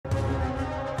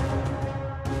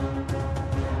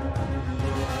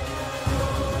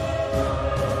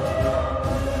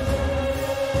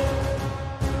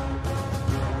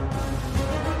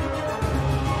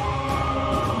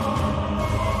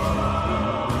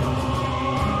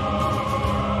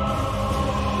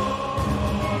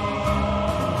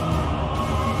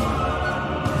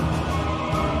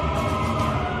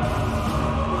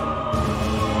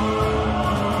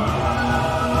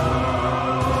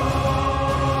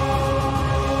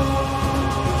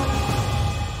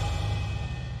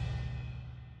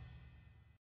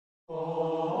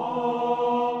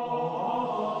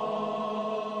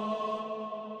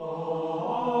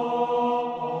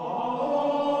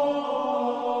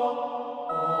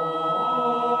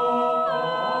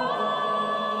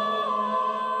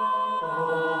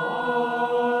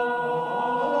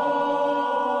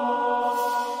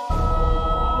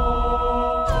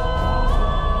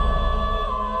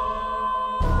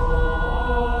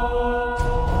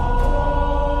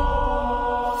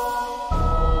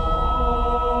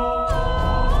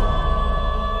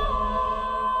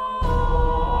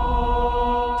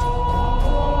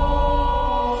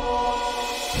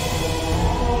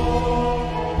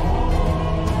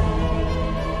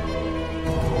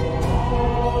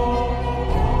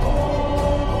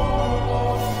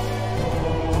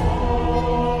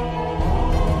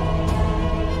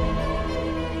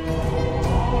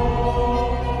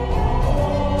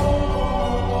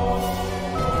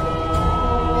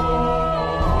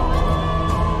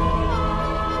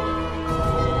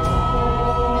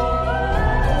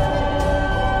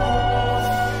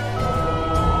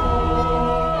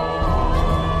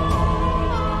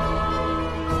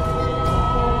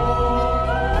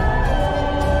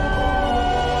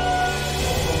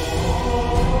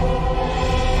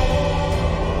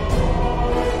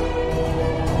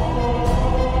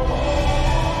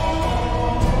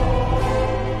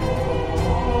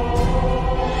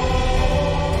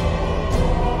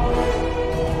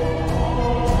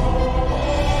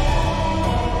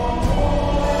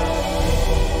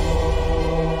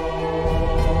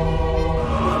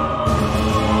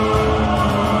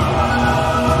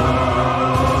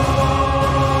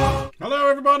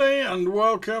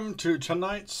welcome to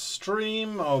tonight's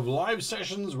stream of live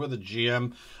sessions with a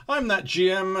GM. I'm that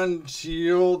GM and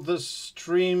you're the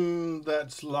stream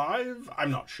that's live? I'm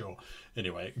not sure.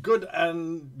 Anyway, good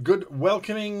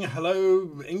welcoming,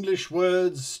 hello, English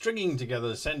words, stringing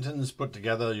together sentence put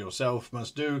together yourself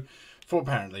must do, for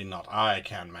apparently not I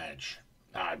can manage.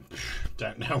 I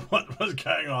don't know what was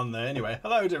going on there. Anyway,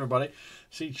 hello to everybody.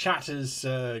 See, chat is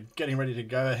getting ready to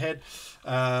go ahead.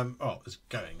 It's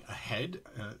going ahead.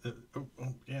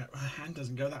 Yeah, my hand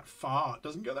doesn't go that far. It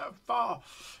doesn't go that far.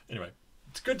 Anyway,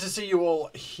 it's good to see you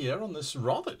all here on this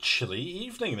rather chilly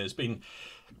evening. There's been,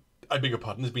 I beg your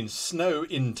pardon, there's been snow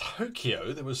in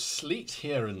Tokyo. There was sleet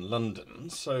here in London.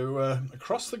 So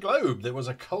across the globe, there was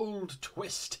a cold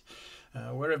twist.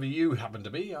 Wherever you happen to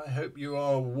be, I hope you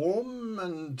are warm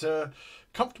and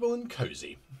comfortable and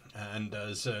cozy. And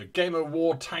as Gamer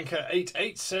War Tanker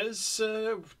 88 says,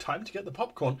 time to get the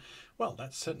popcorn. Well,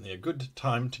 that's certainly a good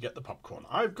time to get the popcorn.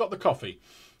 I've got the coffee,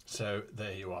 so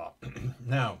there you are.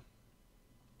 Now,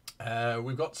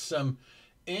 we've got some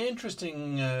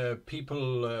interesting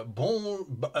people. Bonne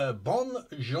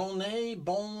journée,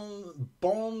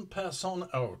 bonne personne.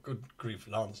 Oh, good grief,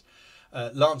 Lance.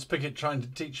 Lance Pickett trying to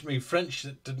teach me French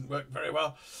that didn't work very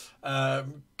well.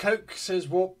 Coke says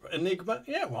warp enigma.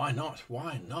 Yeah, why not?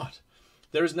 Why not?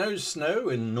 There is no snow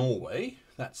in Norway.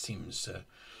 That seems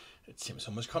it seems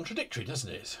almost contradictory,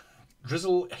 doesn't it?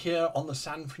 Drizzle here on the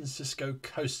San Francisco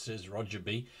coast, says Roger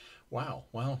B. Wow.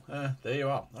 Well, there you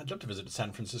are. I'd love to visit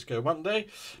San Francisco one day.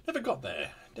 Never got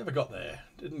there. Never got there.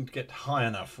 Didn't get high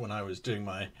enough when I was doing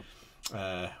my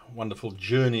wonderful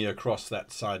journey across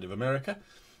that side of America.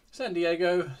 San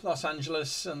Diego, Los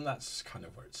Angeles, and that's kind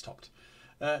of where it stopped.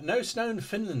 No snow in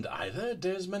Finland either,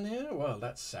 Desmanier. Well,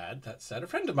 that's sad, that's sad. A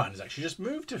friend of mine has actually just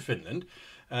moved to Finland.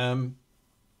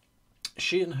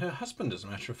 She and her husband, as a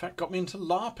matter of fact, got me into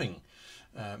LARPing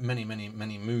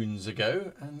many moons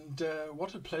ago, and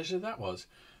what a pleasure that was.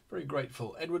 Very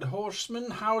grateful. Edward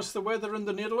Horseman, how's the weather in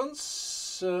the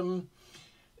Netherlands?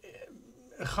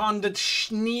 Gaan het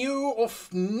sneeuw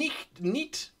of niet?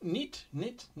 Niet?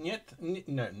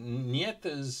 No, niet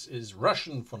is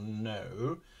Russian for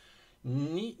no.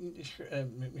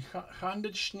 Gaan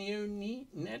het sneeuw niet?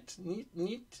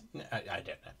 I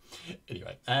don't know.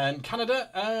 Anyway, and Canada,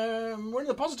 we're in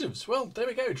the positives. Well, there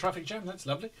we go. Traffic jam, that's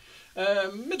lovely.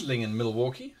 Middling in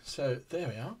Milwaukee. So there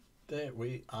we are. There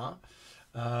we are.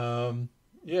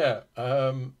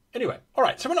 Anyway, all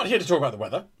right, so we're not here to talk about the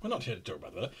weather. We're not here to talk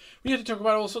about the weather. We're here to talk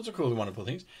about all sorts of cool and wonderful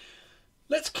things.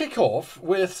 Let's kick off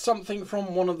with something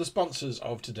from one of the sponsors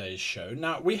of today's show.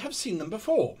 Now, we have seen them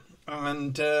before.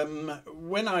 And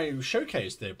when I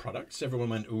showcased their products, everyone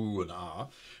went ooh and ah.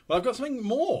 Well, I've got something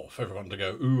more for everyone to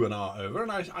go ooh and ah over. And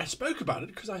I spoke about it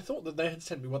because I thought that they had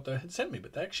sent me what they had sent me.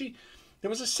 But they actually... There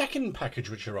was a second package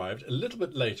which arrived a little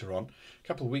bit later on, a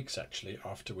couple of weeks actually,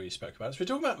 after we spoke about it. So we're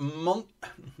talking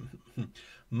about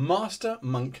Master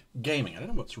Monk Gaming. I don't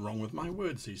know what's wrong with my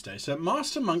words these days. So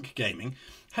Master Monk Gaming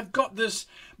have got this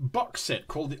box set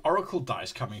called the Oracle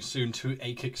Dice coming soon to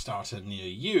a Kickstarter near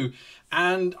you.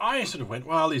 And I sort of went,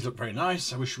 well, these look very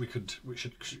nice. I wish we could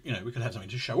have something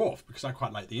to show off because I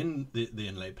quite like the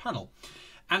inlay panel.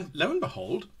 And lo and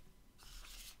behold,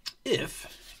 if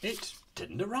it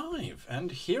didn't arrive,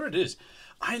 and here it is.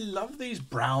 I love these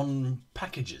brown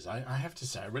packages. I have to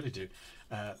say, I really do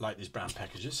like these brown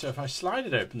packages. So if I slide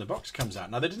it open, the box comes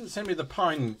out. Now, they didn't send me the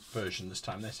pine version this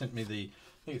time. They sent me the,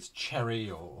 I think it's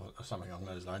cherry or something along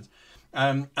those lines.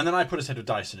 And then I put a set of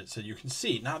dice in it so you can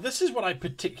see. Now, this is what I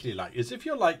particularly like, is if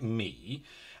you're like me,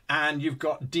 and you've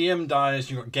got DM dice,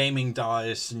 you've got gaming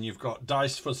dice, and you've got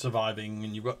dice for surviving,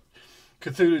 and you've got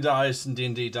Cthulhu dice, and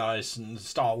D&D dice, and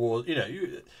Star Wars,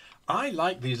 I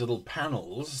like these little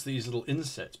panels, these little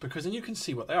insets, because then you can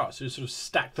see what they are. So you sort of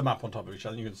stack them up on top of each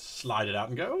other, and you can slide it out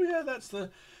and go, oh yeah,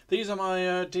 these are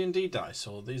my D&D dice,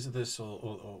 or these are this,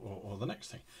 or the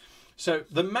next thing. So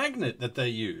the magnet that they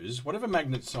use, whatever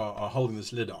magnets are holding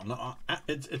this lid on,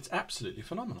 it's absolutely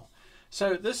phenomenal.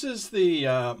 So this is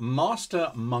the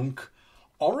Master Monk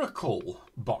Oracle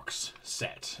box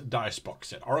set, dice box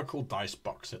set, Oracle dice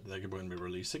box set that they're going to be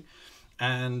releasing.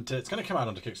 And it's going to come out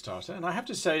onto Kickstarter. And I have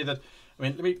to say that, I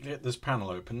mean, let me get this panel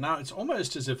open. Now, it's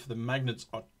almost as if the magnets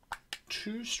are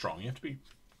too strong. You have to be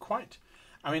quite,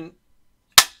 I mean,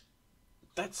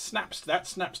 that snaps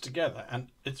together.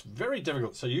 And it's very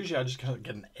difficult. So usually I just kind of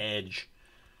get an edge,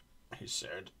 he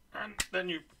said. And then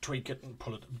you tweak it and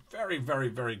pull it. Very, very,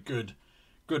 very good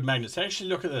magnets. Actually,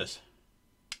 look at this.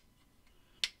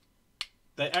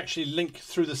 They actually link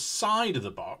through the side of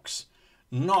the box.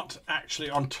 Not actually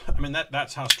on, I mean,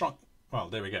 that's how strong, well,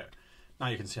 there we go. Now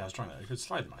you can see how strong that is. You could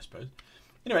slide them, I suppose.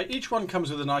 Anyway, each one comes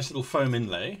with a nice little foam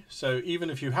inlay, so even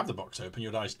if you have the box open,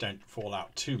 your dice don't fall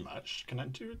out too much. Can I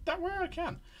do it that way? I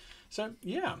can. So,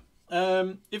 yeah.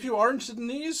 If you are interested in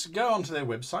these, go onto their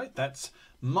website. That's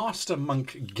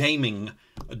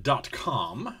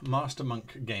mastermonkgaming.com,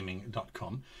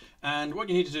 mastermonkgaming.com. And what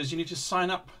you need to do is you need to sign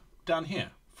up down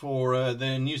here for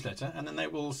their newsletter, and then they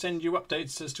will send you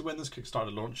updates as to when this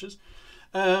Kickstarter launches.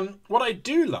 What I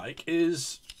do like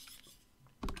is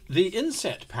the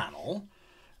inset panel,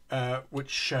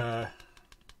 which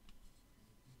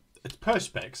it's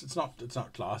Perspex. It's not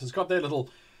Class. It's got their little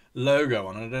logo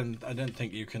on it. I don't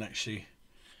think you can actually.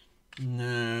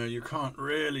 No, you can't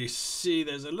really see.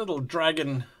 There's a little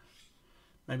dragon.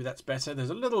 Maybe that's better. There's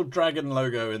a little dragon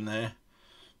logo in there.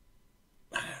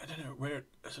 I don't know where it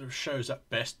sort of shows up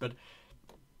best, but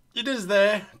it is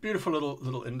there. Beautiful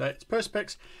little indent. It's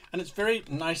Perspex, and it's very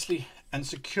nicely and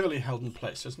securely held in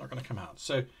place, so it's not going to come out.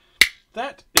 So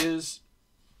that is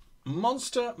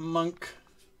Monster Monk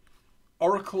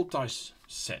Oracle Dice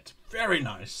Set. Very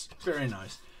nice, very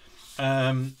nice.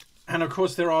 And of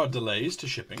course there are delays to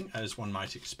shipping, as one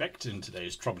might expect in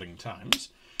today's troubling times.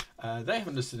 They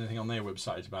haven't listed anything on their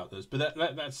website about this, but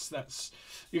that's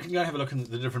you can go and have a look at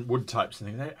the different wood types and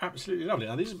things. They're absolutely lovely.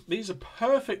 Now these are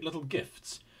perfect little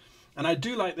gifts, and I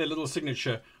do like their little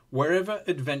signature, wherever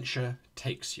adventure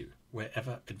takes you.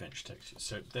 Wherever adventure takes you.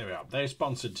 So there we are. They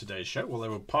sponsored today's show. Well, they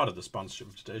were part of the sponsorship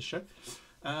of today's show.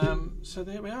 So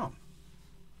there we are.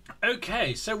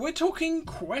 Okay, so we're talking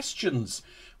questions.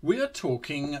 We are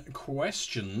talking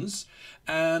questions,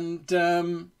 and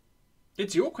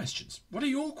it's your questions. What are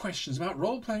your questions about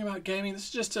role-playing, about gaming? This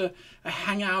is just a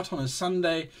hangout on a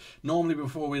Sunday, normally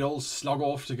before we'd all slog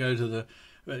off to go to the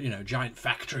giant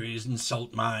factories and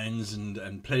salt mines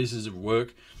and places of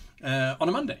work on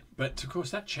a Monday. But of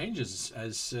course that changes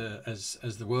as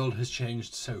the world has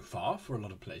changed so far for a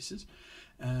lot of places.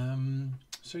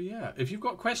 So yeah, if you've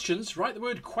got questions, write the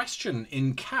word question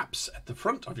in caps at the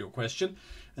front of your question,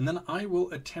 and then I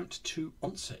will attempt to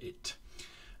answer it.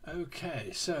 Okay,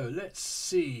 so let's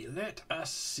see. Let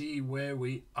us see where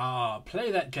we are. Play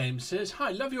That Game says,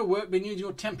 "Hi, love your work. We need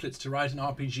your templates to write an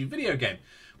RPG video game."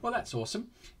 Well, that's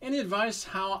awesome. Any advice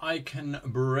how I can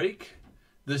break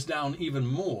this down even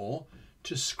more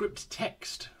to script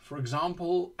text? For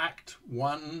example, Act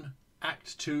 1,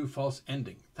 Act 2, false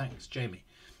ending. Thanks, Jamie.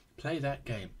 Play That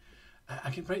Game.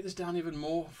 I can break this down even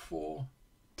more for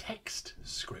text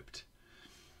script.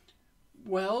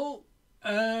 Well,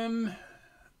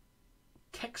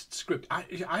 text script.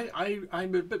 I'm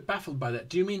a bit baffled by that.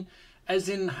 Do you mean as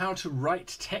in how to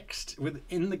write text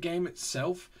within the game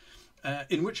itself?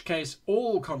 In which case,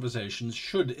 all conversations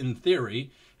should, in theory,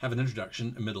 have an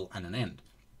introduction, a middle, and an end.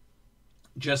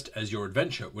 Just as your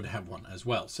adventure would have one as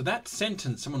well. So that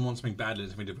sentence, someone wants something badly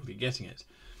and having difficulty getting it,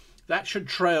 that should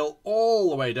trail all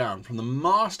the way down from the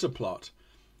master plot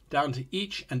down to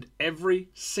each and every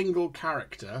single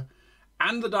character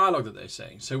and the dialogue that they're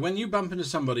saying. So when you bump into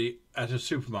somebody at a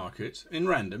supermarket in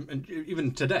random, and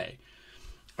even today,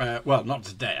 well, not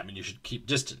today, I mean, you should keep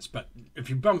distance, but if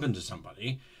you bump into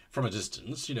somebody from a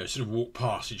distance, sort of walk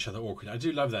past each other awkwardly. I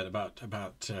do love that about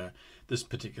this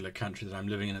particular country that I'm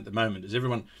living in at the moment, is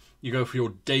everyone, you go for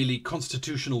your daily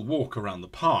constitutional walk around the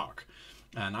park.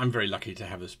 And I'm very lucky to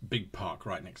have this big park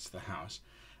right next to the house.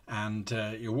 And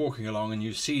you're walking along and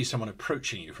you see someone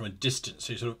approaching you from a distance.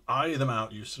 So you sort of eye them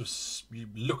out. You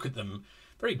look at them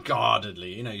very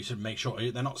guardedly. You sort of make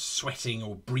sure they're not sweating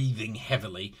or breathing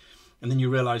heavily. And then you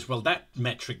realise, well, that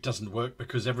metric doesn't work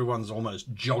because everyone's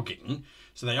almost jogging.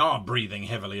 So they are breathing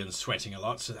heavily and sweating a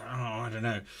lot. So, I don't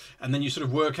know. And then you sort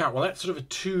of work out, well, that's sort of a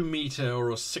 2 metre or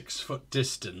a 6 foot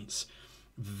distance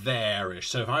there-ish.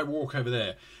 So if I walk over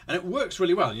there, and it works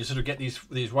really well, you sort of get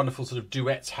these wonderful sort of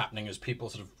duets happening as people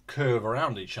sort of curve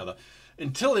around each other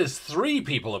until there's 3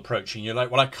 people approaching. You're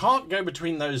like, well, I can't go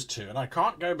between those 2, and I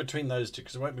can't go between those 2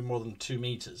 because it won't be more than 2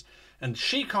 meters, and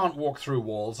she can't walk through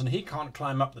walls and he can't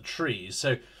climb up the trees.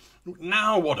 So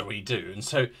now what do we do? And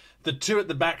so the 2 at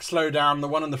the back slow down, the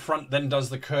one in the front then does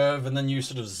the curve, and then you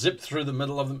sort of zip through the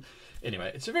middle of them.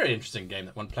 Anyway, it's a very interesting game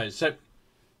that one plays. So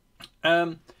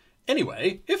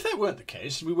anyway, if that weren't the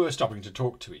case, we were stopping to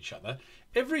talk to each other,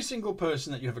 every single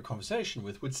person that you have a conversation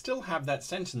with would still have that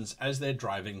sentence as their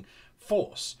driving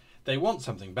force. They want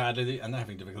something badly and they're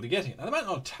having difficulty getting it. Now, they might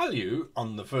not tell you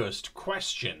on the first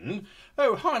question,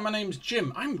 "Oh, hi, my name's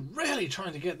Jim. I'm really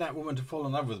trying to get that woman to fall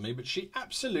in love with me, but she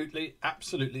absolutely,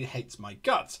 absolutely hates my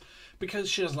guts because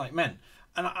she doesn't like men.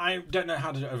 And I don't know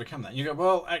how to overcome that." And you go,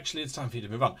 well, actually, it's time for you to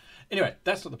move on. Anyway,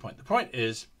 that's not the point. The point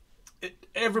is,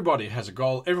 everybody has a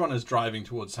goal, everyone is driving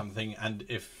towards something, and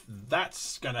if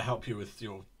that's going to help you with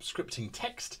your scripting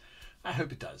text, I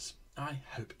hope it does. I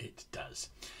hope it does.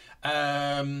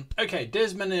 Okay,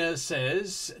 Desmania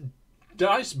says,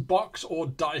 dice box or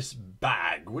dice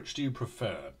bag? Which do you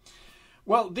prefer?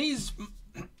 Well, these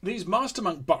Master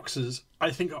Monk boxes,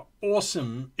 I think, are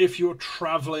awesome if you're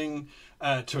traveling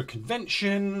to a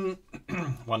convention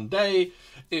one day,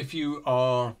 if you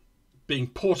are being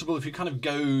portable, if you kind of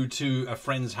go to a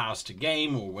friend's house to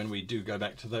game, or when we do go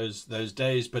back to those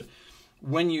days. But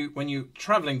when you're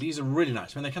traveling, these are really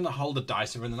nice. I mean, they kind of hold the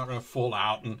dice and they're not going to fall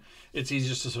out, and it's easy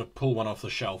just to sort of pull one off the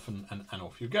shelf and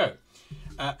off you go.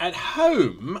 At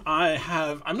home,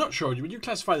 I'm not sure, would you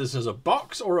classify this as a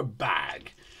box or a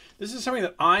bag? This is something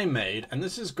that I made, and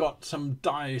this has got some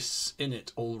dice in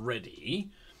it already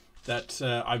that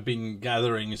I've been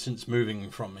gathering since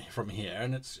moving from here,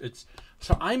 and it's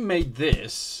so I made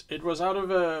this. It was out of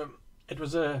the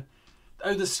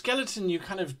skeleton. You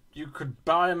could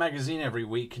buy a magazine every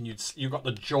week, and you got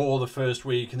the jaw the first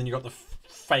week, and then you got the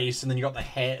face, and then you got the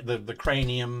hair, the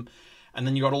cranium, and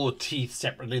then you got all the teeth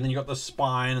separately, and then you got the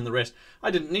spine and the rest. I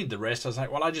didn't need the rest. I was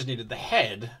like, well, I just needed the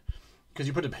head, because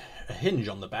you put a hinge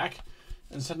on the back,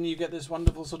 and suddenly you get this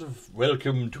wonderful sort of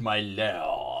welcome to my lair.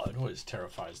 It always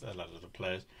terrifies the hell out of the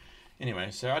players.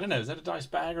 Anyway, so I don't know, is that a dice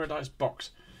bag or a dice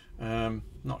box?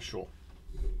 Not sure.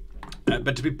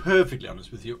 But to be perfectly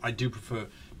honest with you, I do prefer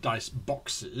dice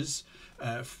boxes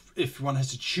if one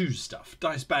has to choose stuff.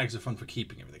 Dice bags are fun for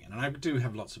keeping everything in, and I do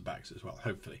have lots of bags as well.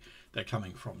 Hopefully they're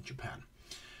coming from Japan.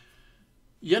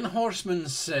 Yen Horseman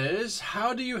says,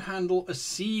 how do you handle a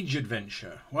siege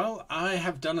adventure? Well, I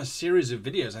have done a series of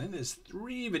videos. I think there's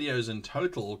 3 videos in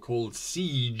total called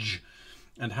Siege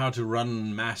and how to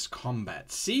run mass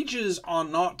combat. Sieges are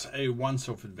not a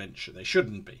once-off adventure. They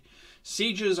shouldn't be.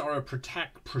 Sieges are a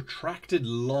protracted,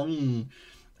 long,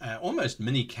 almost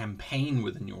mini campaign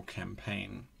within your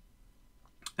campaign.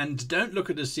 And don't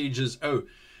look at a siege as, oh,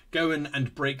 go in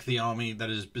and break the army that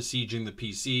is besieging the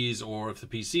PCs, or if the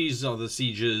PCs are the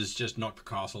sieges, just knock the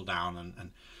castle down.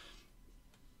 And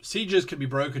sieges can be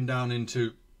broken down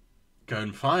into, go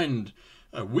and find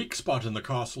a weak spot in the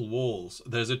castle walls.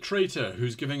 There's a traitor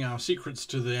who's giving our secrets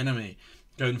to the enemy.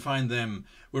 Go and find them.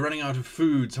 We're running out of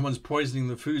food. Someone's poisoning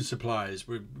the food supplies.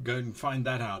 We're going to find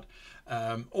that out.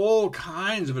 All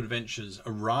kinds of adventures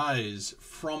arise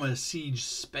from a siege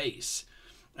space.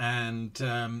 And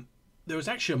there was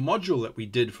actually a module that we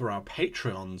did for our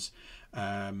Patreons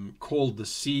called the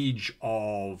Siege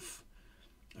of...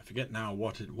 I forget now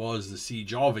what it was, the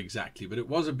Siege of exactly, but it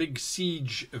was a big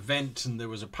siege event, and there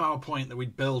was a PowerPoint that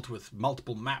we'd built with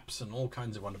multiple maps and all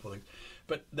kinds of wonderful things.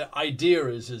 But the idea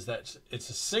is that it's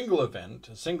a single event,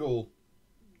 a single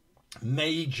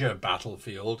major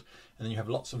battlefield, and then you have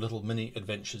lots of little mini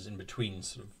adventures in between,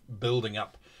 sort of building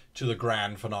up to the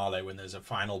grand finale when there's a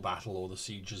final battle, or the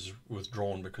siege is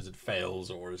withdrawn because it fails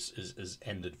or is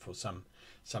ended for some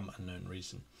unknown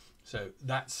reason. So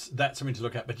that's something to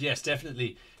look at. But yes,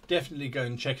 definitely go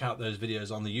and check out those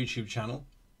videos on the YouTube channel.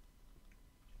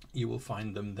 You will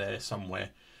find them there somewhere.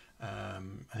 I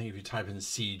think if you type in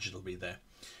Siege, it'll be there.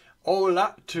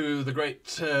 Hola to the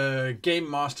great Game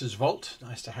Masters Vault.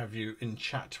 Nice to have you in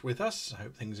chat with us. I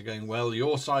hope things are going well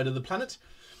your side of the planet.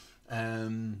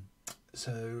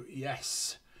 So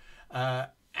yes,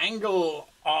 Angle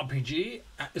RPG.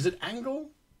 Is it Angle?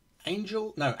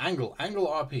 Angel? No, Angle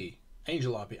RP.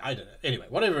 Angel RP, I don't know. Anyway,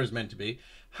 whatever it's meant to be.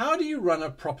 How do you run a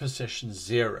proper session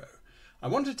 0? I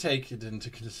want to take it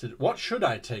into consideration. What should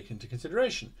I take into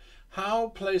consideration? How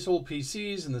place all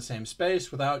PCs in the same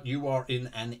space without you are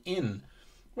in an inn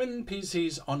when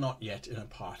PCs are not yet in a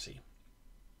party?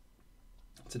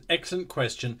 It's an excellent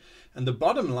question. And the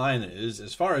bottom line is,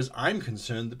 as far as I'm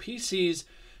concerned, the PCs,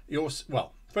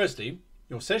 firstly,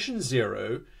 your session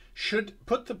 0 should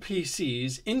put the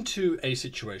PCs into a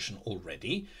situation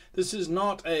already. This is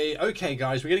not a, okay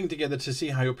guys, we're getting together to see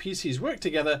how your PCs work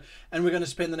together, and we're going to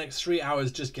spend the next 3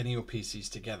 hours just getting your PCs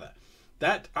together.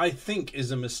 That, I think,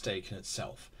 is a mistake in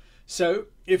itself. So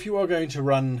if you are going to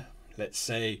run, let's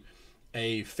say,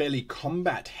 a fairly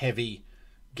combat heavy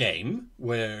game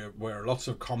where lots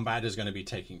of combat is going to be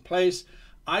taking place,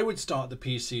 I would start the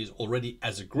PCs already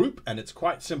as a group, and it's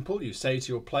quite simple. You say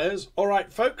to your players, all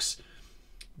right folks,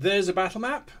 there's a battle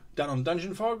map done on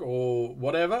Dungeon Fog or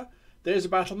whatever. There's a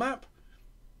battle map.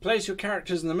 Place your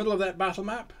characters in the middle of that battle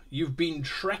map. You've been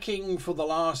trekking for the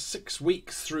last 6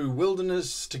 weeks through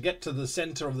wilderness to get to the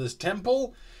center of this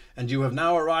temple, and you have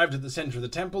now arrived at the center of the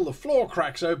temple. The floor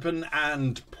cracks open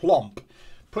and plomp.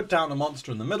 Put down a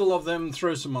monster in the middle of them,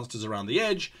 throw some monsters around the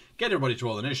edge, get everybody to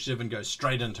roll initiative and go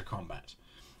straight into combat.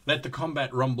 Let the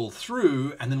combat rumble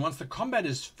through, and then once the combat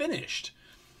is finished,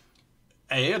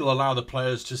 it'll allow the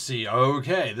players to see,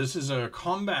 okay, this is a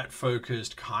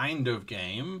combat-focused kind of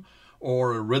game,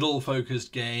 or a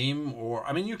riddle-focused game, or,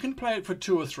 I mean, you can play it for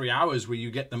 2 or 3 hours where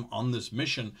you get them on this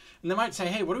mission, and they might say,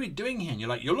 hey, what are we doing here? And you're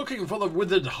like, you're looking for the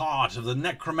withered heart of the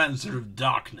Necromancer of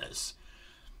Darkness.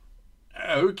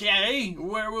 Okay,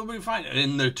 where will we find it?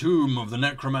 In the tomb of the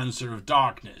Necromancer of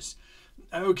Darkness.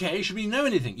 Okay, should we know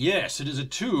anything? Yes, it is a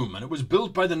tomb, and it was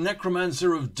built by the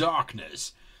Necromancer of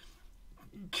Darkness.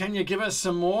 Can you give us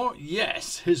some more?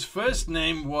 Yes, his first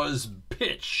name was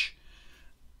Pitch.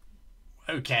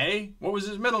 Okay, what was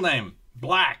his middle name?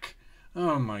 Black.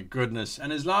 Oh my goodness.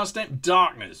 And his last name?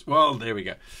 Darkness. Well, there we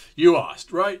go. You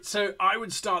asked, right? So I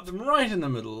would start them right in the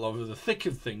middle of the thick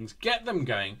of things, get them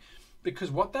going,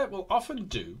 because what that will often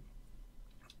do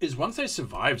is once they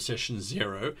survive session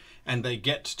 0 and they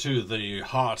get to the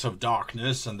heart of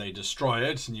darkness and they destroy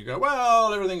it and you go,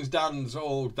 well, everything's done, it's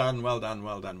all done, well done,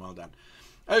 well done, well done.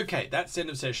 Okay, that's the end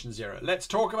of session 0. Let's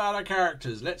talk about our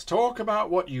characters. Let's talk about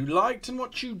what you liked and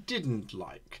what you didn't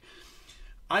like.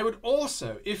 I would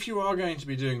also, if you are going to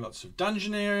be doing lots of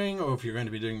dungeoneering or if you're going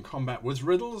to be doing combat with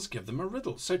riddles, give them a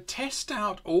riddle. So test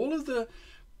out all of the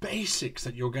basics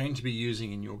that you're going to be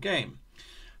using in your game.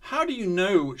 How do you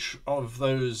know which of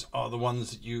those are the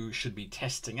ones that you should be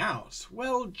testing out?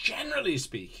 Well, generally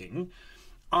speaking,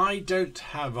 I don't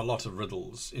have a lot of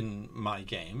riddles in my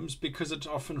games because it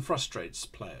often frustrates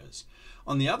players.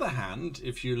 On the other hand,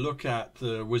 if you look at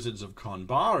the Wizards of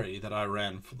Konbari that I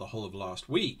ran for the whole of last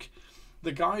week,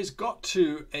 the guys got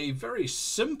to a very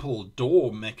simple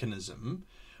door mechanism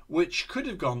which could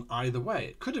have gone either way.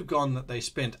 It could have gone that they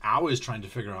spent hours trying to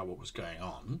figure out what was going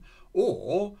on,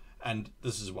 or, and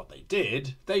this is what they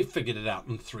did, they figured it out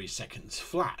in 3 seconds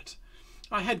flat.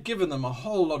 I had given them a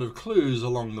whole lot of clues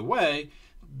along the way.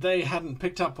 They hadn't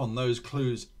picked up on those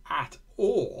clues at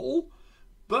all,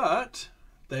 but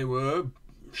they were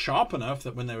sharp enough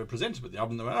that when they were presented with the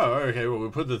oven, they went, oh, okay, well, we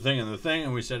put the thing in the thing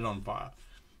and we set it on fire.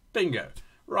 Bingo.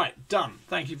 Right, done.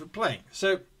 Thank you for playing.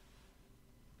 So,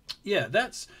 yeah,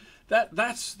 that's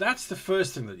the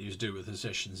first thing that you do with a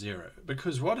session 0,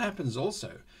 because what happens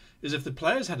also is if the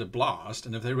players had a blast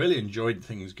and if they really enjoyed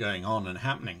things going on and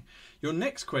happening, your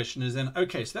next question is then,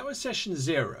 okay, so that was session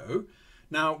 0.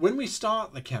 Now, when we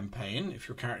start the campaign, if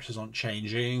your characters aren't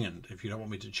changing and if you don't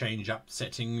want me to change up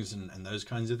settings and those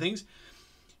kinds of things,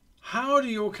 how do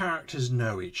your characters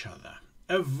know each other?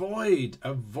 Avoid.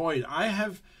 I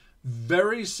have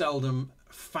very seldom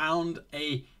found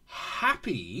a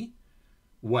happy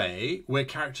way where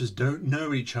characters don't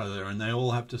know each other and they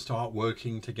all have to start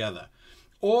working together.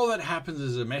 All that happens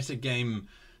is a metagame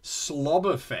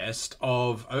slobberfest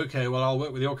of, okay, well, I'll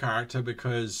work with your character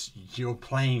because you're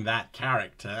playing that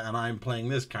character and I'm playing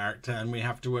this character and we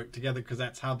have to work together because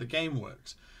that's how the game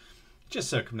works.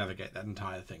 Just circumnavigate that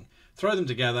entire thing. Throw them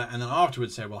together and then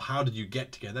afterwards say, well, how did you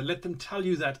get together? Let them tell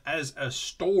you that as a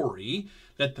story.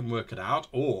 Let them work it out,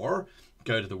 or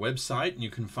go to the website and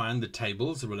you can find the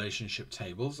tables, the relationship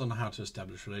tables on how to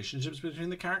establish relationships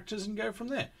between the characters and go from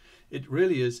there. It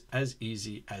really is as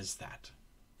easy as that.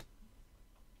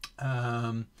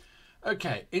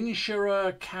 Okay,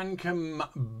 Inshira Kankam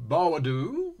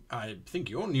Bawadu. I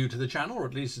think you're new to the channel, or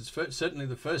at least it's certainly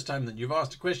the first time that you've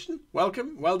asked a question.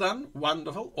 Welcome, well done,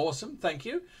 wonderful, awesome, thank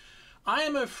you. I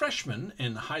am a freshman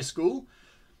in high school.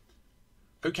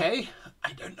 Okay,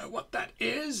 I don't know what that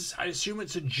is. I assume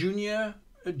it's a junior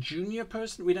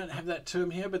person. We don't have that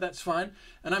term here, but that's fine.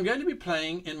 And I'm going to be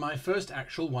playing in my first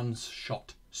actual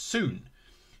one-shot soon.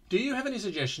 Do you have any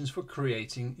suggestions for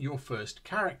creating your first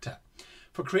character?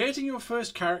 For creating your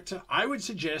first character, I would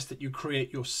suggest that you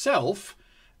create yourself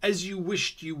as you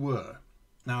wished you were.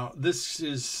 Now, this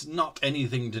is not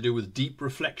anything to do with deep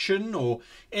reflection or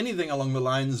anything along the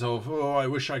lines of, oh, I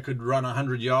wish I could run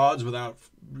 100 yards without,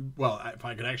 well, if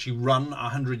I could actually run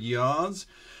 100 yards.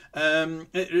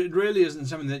 It really isn't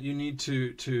something that you need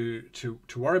to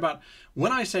worry about.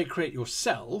 When I say create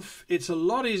yourself, it's a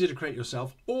lot easier to create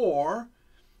yourself or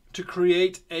to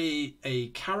create a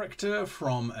character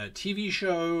from a TV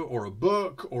show or a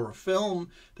book or a film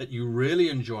that you really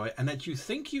enjoy and that you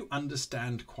think you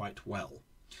understand quite well.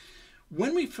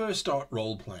 When we first start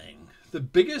role-playing, the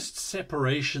biggest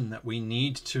separation that we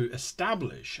need to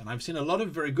establish, and I've seen a lot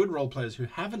of very good role-players who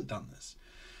haven't done this,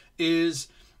 is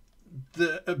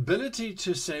the ability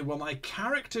to say, well, my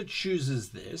character chooses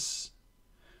this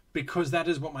because that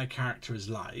is what my character is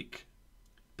like.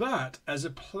 But as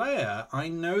a player, I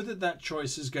know that that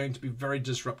choice is going to be very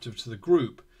disruptive to the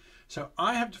group. So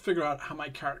I have to figure out how my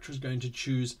character is going to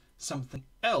choose something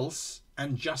else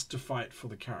and justify it for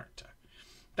the character.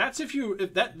 That's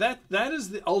that is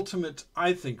the ultimate,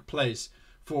 I think, place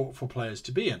for players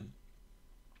to be in.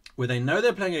 where they know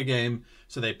they're playing a game,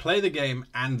 so they play the game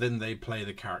and then they play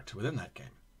the character within that game.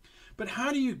 But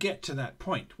how do you get to that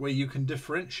point where you can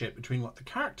differentiate between what the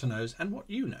character knows and what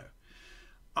you know?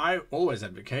 I always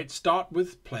advocate start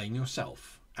with playing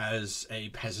yourself as a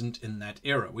peasant in that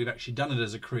era. We've actually done it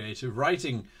as a creative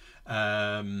writing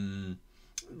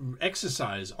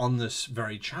exercise on this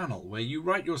very channel, where you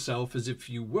write yourself as if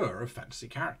you were a fantasy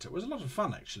character. It was a lot of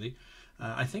fun, actually.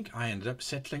 I think I ended up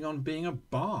settling on being a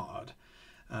bard.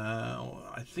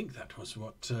 I think that was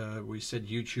what we said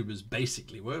YouTubers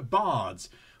basically were, bards,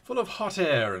 full of hot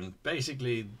air, and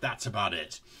basically that's about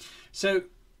it. So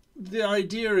the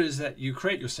idea is that you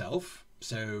create yourself.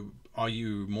 So are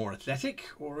you more athletic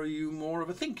or are you more of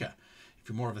a thinker? If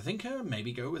you're more of a thinker,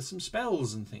 maybe go with some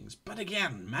spells and things. But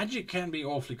again, magic can be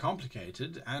awfully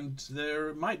complicated, and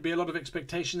there might be a lot of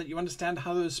expectation that you understand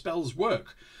how those spells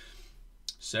work.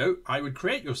 So I would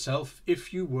create yourself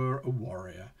if you were a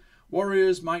warrior.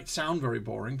 Warriors might sound very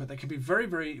boring, but they can be very,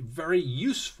 very, very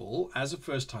useful as a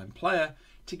first-time player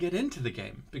to get into the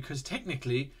game, because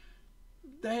technically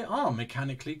they are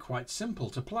mechanically quite simple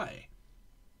to play.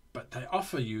 But they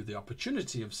offer you the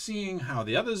opportunity of seeing how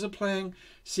the others are playing,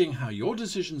 seeing how your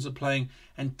decisions are playing,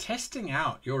 and testing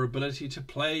out your ability to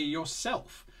play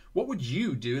yourself. What would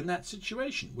you do in that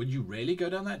situation? Would you really go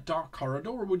down that dark corridor,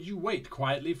 or would you wait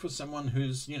quietly for someone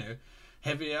who's, you know,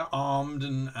 heavier armed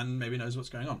and maybe knows what's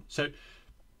going on? So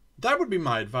that would be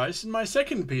my advice. And my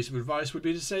second piece of advice would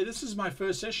be to say, this is my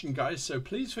first session, guys, so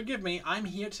please forgive me. I'm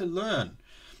here to learn,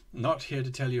 not here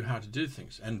to tell you how to do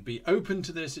things, and be open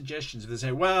to their suggestions. If they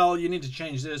say, well, you need to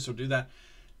change this or do that,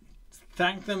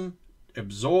 thank them,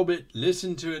 absorb it,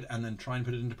 listen to it, and then try and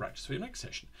put it into practice for your next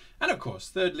session. And of course,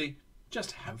 thirdly,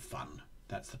 just have fun.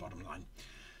 That's the bottom line.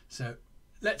 So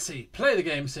let's see. Play the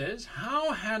Game says,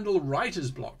 how handle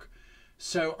writer's block?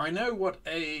 So I know what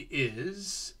A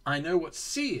is, I know what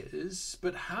C is,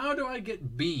 but how do I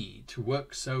get B to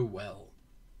work so well?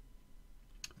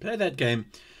 Play that game.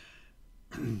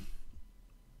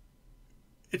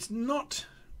 It's not,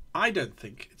 I don't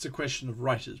think it's a question of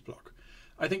writer's block.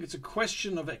 I think it's a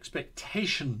question of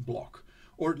expectation block,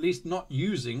 or at least not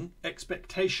using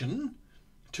expectation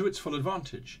to its full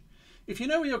advantage. If you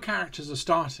know where your characters are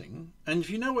starting, and if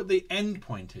you know what the end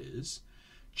point is,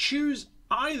 choose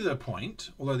either point,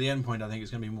 although the end point I think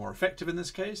is going to be more effective in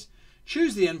this case.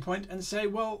 Choose the end point and say,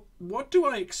 well, what do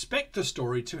I expect the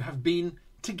story to have been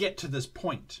to get to this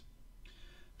point?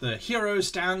 The hero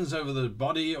stands over the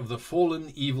body of the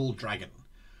fallen evil dragon.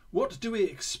 What do we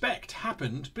expect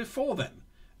happened before then?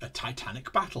 A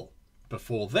titanic battle.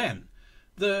 Before then,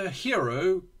 the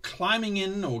hero climbing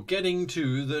in or getting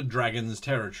to the dragon's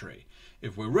territory.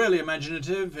 If we're really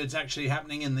imaginative, it's actually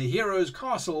happening in the hero's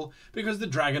castle because the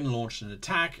dragon launched an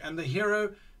attack and the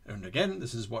hero, and again,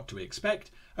 this is what to expect,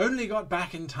 only got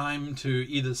back in time to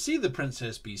either see the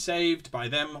princess be saved by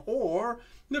them or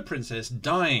the princess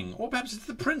dying, or perhaps it's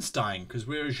the prince dying because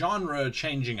we're genre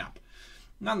changing up.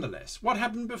 Nonetheless, what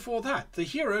happened before that? The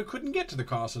hero couldn't get to the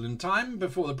castle in time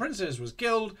before the princess was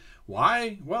killed.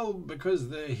 Why? Well, because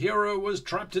the hero was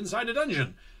trapped inside a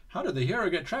dungeon. How did the hero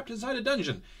get trapped inside a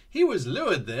dungeon? He was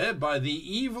lured there by the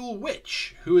evil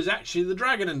witch, who is actually the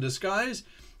dragon in disguise.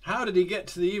 How did he get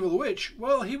to the evil witch?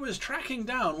 Well, he was tracking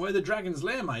down where the dragon's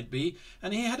lair might be,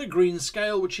 and he had a green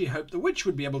scale which he hoped the witch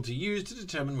would be able to use to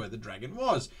determine where the dragon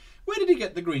was. Where did he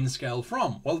get the green scale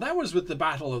from? Well, that was with the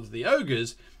Battle of the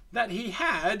Ogres that he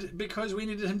had because we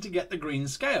needed him to get the green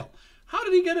scale. How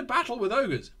did he get a battle with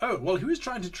ogres? Oh, well, he was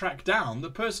trying to track down the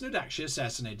person who'd actually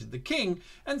assassinated the king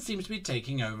and seems to be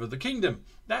taking over the kingdom.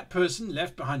 That person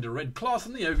left behind a red cloth,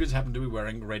 and the ogres happened to be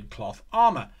wearing red cloth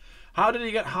armor. How did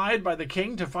he get hired by the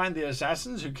king to find the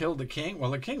assassins who killed the king?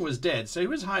 Well, the king was dead, so he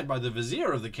was hired by the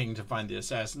vizier of the king to find the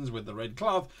assassins with the red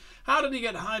cloth. How did he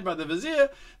get hired by the vizier?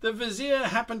 The vizier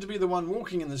happened to be the one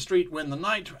walking in the street when the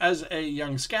knight, as a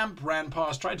young scamp, ran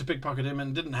past, tried to pickpocket him,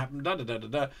 and didn't happen,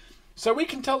 da-da-da-da-da. So we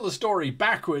can tell the story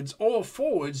backwards or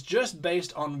forwards just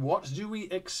based on what do we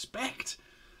expect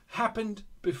happened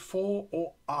before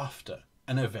or after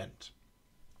an event.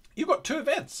 You've got two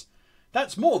events.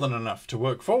 That's more than enough to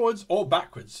work forwards or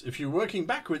backwards. If you're working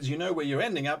backwards, you know where you're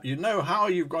ending up, you know how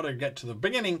you've got to get to the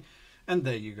beginning, and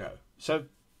there you go. So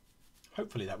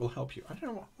hopefully that will help you. I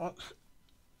don't know what...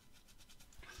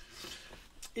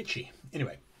 Itchy.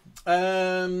 Anyway,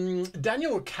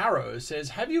 Daniel Caro says,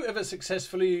 have you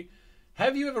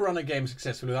ever run a game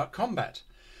successfully without combat?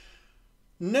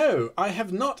 No, I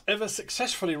have not ever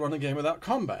successfully run a game without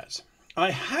combat.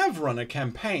 I have run a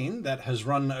campaign that has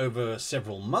run over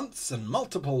several months and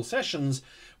multiple sessions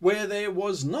where there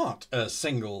was not a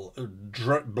single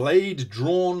blade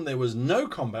drawn, there was no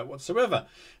combat whatsoever.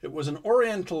 It was an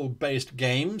Oriental-based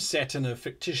game set in a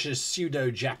fictitious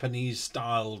pseudo-Japanese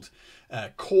styled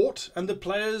court, and the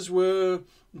players were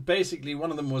basically,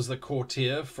 one of them was the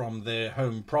courtier from their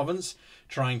home province,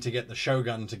 trying to get the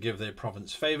shogun to give their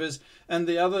province favors, and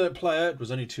the other player, it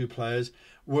was only 2 players,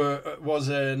 was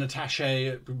an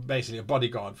attaché, basically a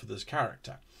bodyguard for this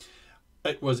character.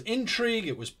 It was intrigue,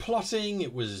 it was plotting,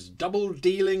 it was double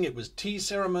dealing, it was tea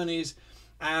ceremonies,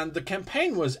 and the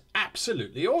campaign was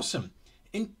absolutely awesome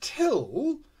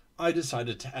until I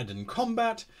decided to add in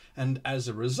combat, and as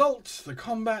a result the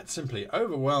combat simply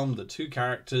overwhelmed the 2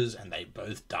 characters and they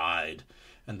both died,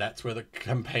 and that's where the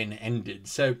campaign ended.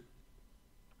 So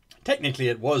technically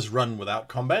it was run without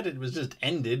combat, it was just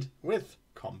ended with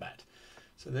combat.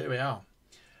 So there we are.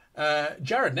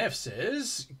 Jared Neff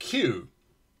says, Q.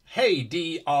 Hey,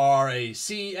 DRACSIUR,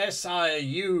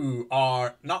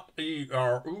 not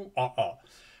ERURR.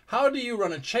 How do you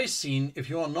run a chase scene if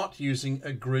you are not using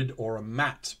a grid or a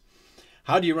mat?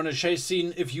 How do you run a chase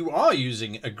scene if you are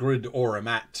using a grid or a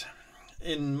mat?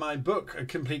 In my book, A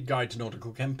Complete Guide to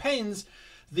Nautical Campaigns,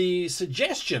 the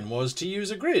suggestion was to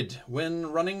use a grid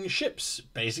when running ships,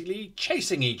 basically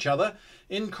chasing each other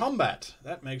in combat.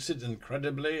 That makes it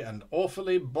incredibly and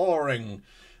awfully boring.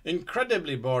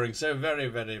 Incredibly boring, so very,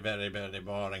 very, very, very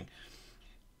boring.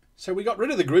 So we got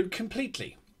rid of the grid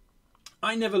completely.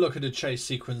 I never look at a chase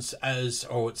sequence as,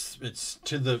 oh, it's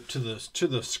to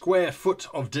the square foot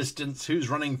of distance, who's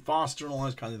running faster and all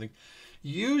those kinds of things.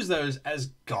 Use those as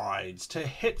guides to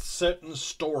hit certain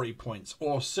story points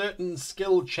or certain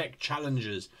skill check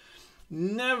challenges.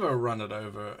 Never run it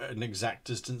over an exact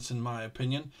distance, in my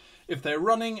opinion. If they're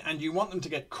running and you want them to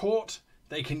get caught,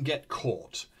 they can get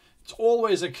caught. It's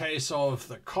always a case of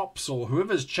the cops or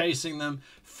whoever's chasing them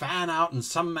fan out, and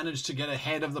some manage to get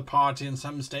ahead of the party and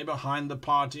some stay behind the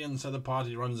party, and so the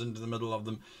party runs into the middle of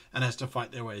them and has to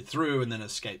fight their way through and then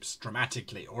escapes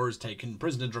dramatically or is taken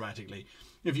prisoner dramatically.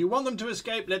 If you want them to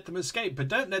escape, let them escape, but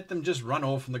don't let them just run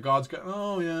off and the guards go,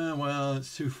 oh yeah, well,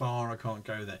 it's too far, I can't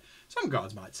go there. Some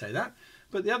guards might say that,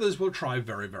 but the others will try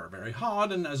very, very, very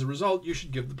hard, and as a result, you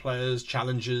should give the players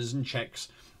challenges and checks.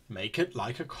 Make it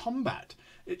like a combat.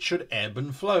 It should ebb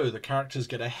and flow. The characters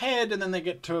get ahead and then they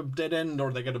get to a dead end,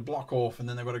 or they get a block off and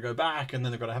then they've got to go back and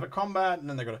then they've got to have a combat and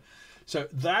then they've got to... So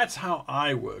that's how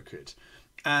I work it.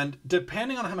 And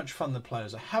depending on how much fun the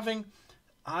players are having,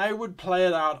 I would play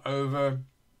it out over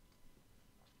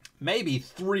maybe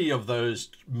 3 of those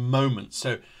moments.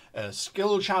 So a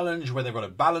skill challenge where they've got to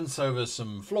balance over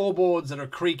some floorboards that are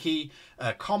creaky,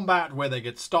 a combat where they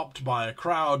get stopped by a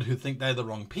crowd who think they're the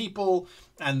wrong people,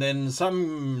 and then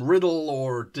some riddle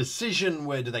or decision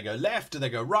where do they go left, do they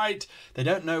go right, they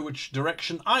don't know which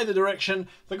direction, either direction,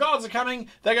 the guards are coming,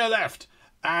 they go left,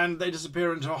 and they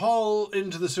disappear into a hole,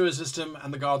 into the sewer system,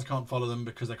 and the guards can't follow them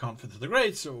because they can't fit through the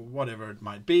grates or whatever it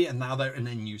might be, and now they're in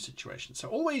a new situation. So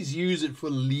always use it for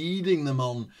leading them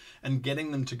on and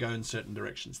getting them to go in certain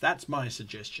directions. That's my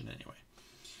suggestion anyway.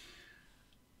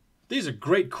 These are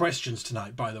great questions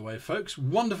tonight, by the way, folks.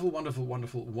 Wonderful, wonderful,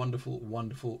 wonderful, wonderful,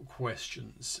 wonderful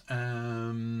questions.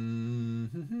 Mob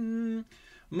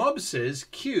says,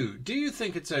 Q, do you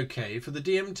think it's okay for the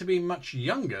DM to be much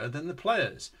younger than the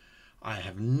players? I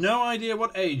have no idea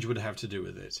what age would have to do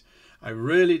with it. I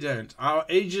really don't. Our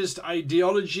ageist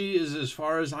ideology is, as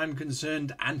far as I'm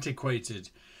concerned,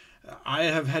 antiquated. I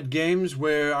have had games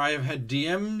where I have had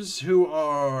DMs who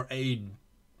are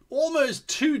almost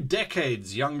 2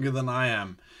 decades younger than I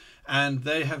am, and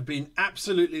they have been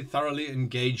absolutely thoroughly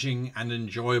engaging and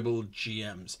enjoyable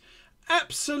GMs.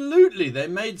 Absolutely, they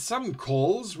made some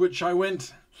calls which I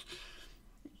went...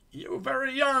 You're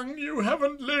very young, you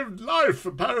haven't lived life,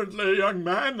 apparently, young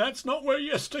man. That's not where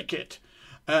you stick it.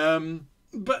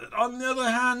 But on the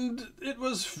other hand, it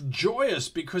was joyous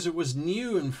because it was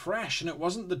new and fresh, and it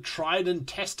wasn't the tried and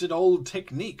tested old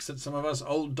techniques that some of us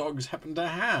old dogs happen to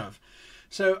have.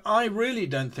 So I really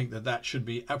don't think that that should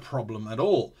be a problem at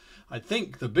all. I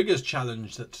think the biggest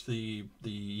challenge that the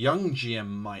young GM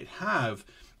might have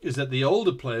is that the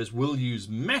older players will use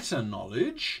meta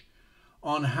knowledge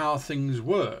on how things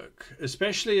work,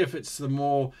 especially if it's the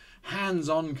more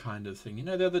hands-on kind of thing. You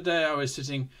know, the other day I was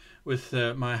sitting with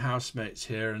my housemates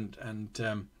here, and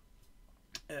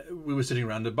we were sitting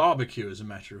around a barbecue, as a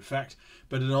matter of fact,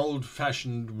 but an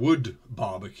old-fashioned wood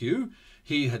barbecue,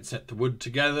 He had set the wood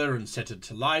together and set it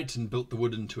to light and built the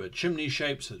wood into a chimney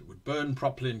shape so that it would burn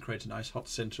properly and create a nice hot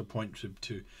central point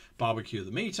to barbecue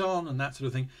the meat on and that sort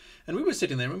of thing. And we were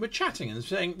sitting there and we were chatting and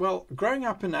saying, well, growing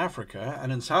up in Africa,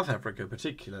 and in South Africa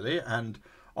particularly, and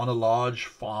on a large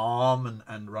farm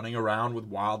and running around with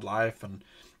wildlife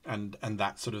and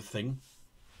that sort of thing,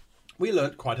 we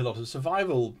learnt quite a lot of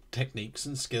survival techniques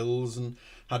and skills and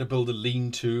how to build a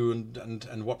lean-to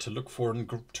and what to look for in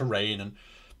terrain. And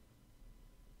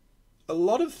a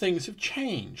lot of things have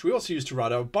changed. We also used to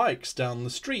ride our bikes down the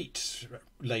street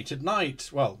late at night,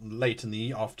 well, late in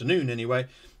the afternoon anyway,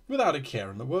 without a care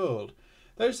in the world.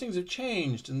 Those things have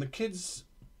changed, and the kids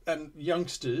and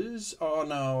youngsters are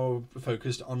now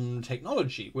focused on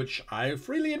technology, which I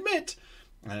freely admit,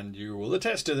 and you will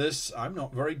attest to this, I'm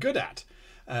not very good at.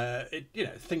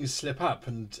 Things slip up,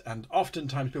 and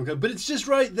oftentimes people go, but it's just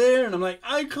right there, and I'm like,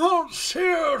 I can't see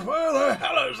it. Where the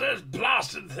hell is this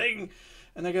blasted thing?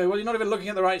 And they go, well, you're not even looking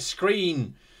at the right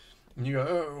screen. And you go,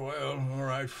 oh, well, all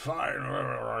right, fine.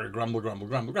 Grumble, grumble,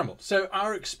 grumble, grumble. So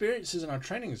our experiences and our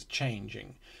training is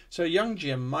changing. So a young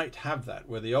GM might have that,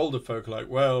 where the older folk are like,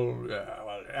 well,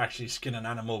 actually skin an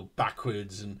animal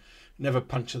backwards and never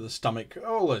puncture the stomach,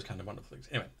 all those kind of wonderful things.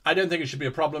 Anyway, I don't think it should be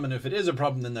a problem. And if it is a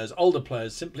problem, then those older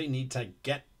players simply need to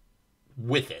get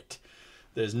with it.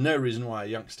 There's no reason why a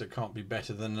youngster can't be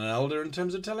better than an elder in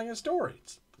terms of telling a story.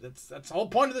 That's the whole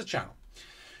point of this channel.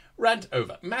 Rant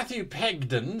over. Matthew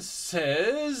Pegden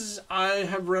says, I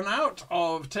have run out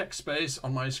of text space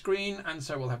on my screen and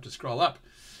so we'll have to scroll up.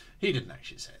 He didn't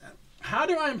actually say that. How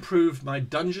do I improve my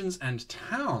dungeons and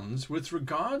towns with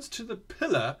regards to the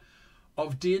pillar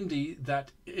of D&D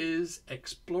that is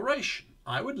exploration?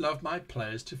 I would love my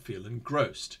players to feel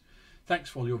engrossed. Thanks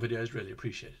for all your videos, really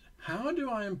appreciate it. How do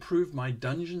I improve my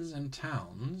dungeons and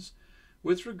towns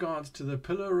with regards to the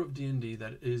pillar of D&D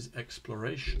that is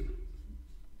exploration?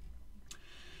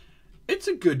 It's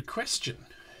a good question.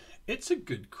 It's a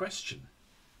good question.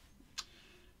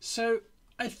 So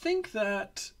I think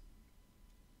that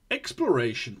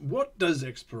exploration, what does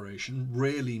exploration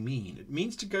really mean? It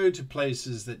means to go to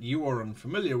places that you are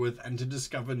unfamiliar with and to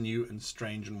discover new and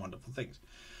strange and wonderful things.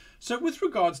 So with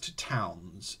regards to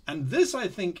towns, and this I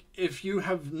think if you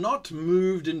have not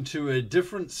moved into a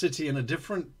different city and a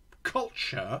different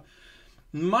culture,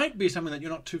 might be something that you're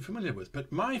not too familiar with.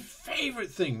 But my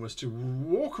favorite thing was to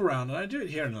walk around, and I do it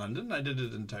here in London, I did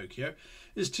it in Tokyo,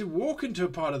 is to walk into a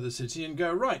part of the city and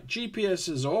go, right, GPS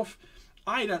is off,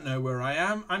 I don't know where I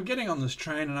am, I'm getting on this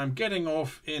train and I'm getting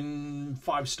off in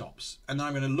 5 stops, and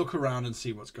I'm going to look around and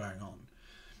see what's going on.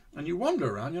 And you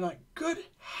wander around, you're like, good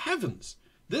heavens,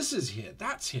 this is here,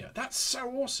 that's so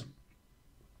awesome.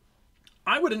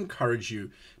 I would encourage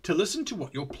you to listen to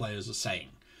what your players are saying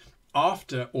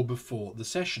after or before the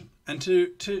session, and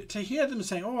to hear them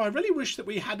saying, oh, I really wish that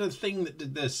we had a thing that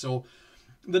did this, or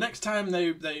the next time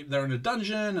they're in a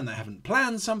dungeon and they haven't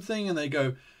planned something and they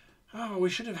go, oh, we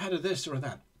should have had a this or a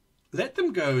that. Let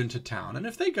them go into town, and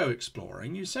if they go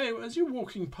exploring, you say, as you're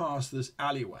walking past this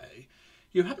alleyway,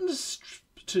 you happen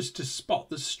to spot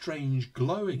this strange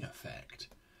glowing effect.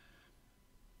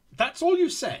 That's all you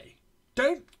say.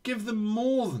 Don't give them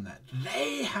more than that.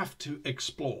 They have to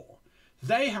explore.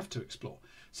 They have to explore.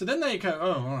 So then they go,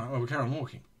 oh, all right, well, we'll carry on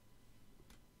walking.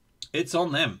 It's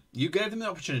on them. You gave them the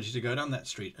opportunity to go down that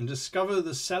street and discover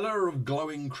the cellar of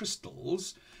glowing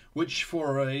crystals, which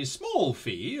for a small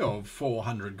fee of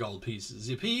 400 gold pieces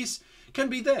apiece can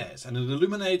be theirs. And it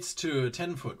illuminates to a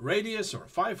 10-foot radius or a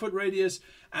 5-foot radius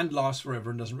and lasts forever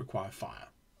and doesn't require fire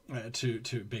to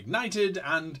be ignited.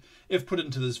 And if put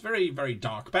into this very, very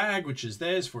dark bag, which is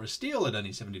theirs for a steal at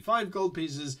only 75 gold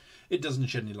pieces, it doesn't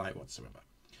shed any light whatsoever.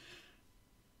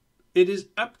 It is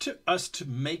up to us to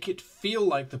make it feel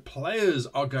like the players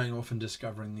are going off and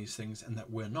discovering these things and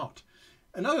that we're not.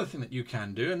 Another thing that you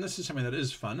can do, and this is something that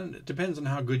is fun, and it depends on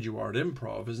how good you are at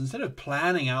improv, is instead of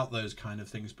planning out those kind of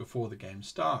things before the game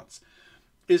starts,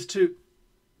 is to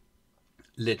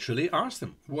literally ask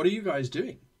them, what are you guys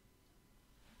doing?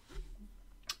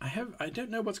 I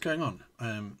don't know what's going on.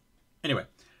 Anyway,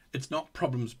 it's not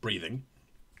problems breathing.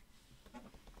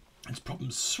 It's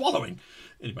problems swallowing.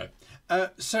 Anyway,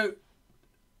 so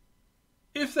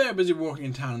if they're busy walking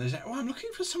in town and they say, oh, I'm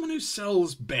looking for someone who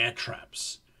sells bear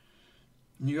traps.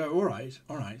 And you go, all right.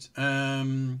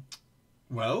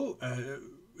 Who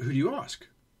do you ask?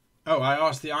 Oh, I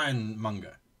asked the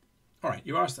ironmonger. All right,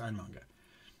 you asked the ironmonger.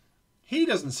 He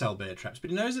doesn't sell bear traps,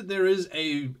 but he knows that there is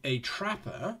a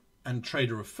trapper and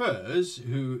trader of furs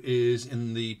who is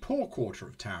in the poor quarter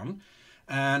of town,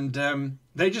 and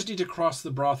they just need to cross the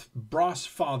brass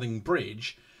farthing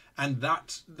bridge, and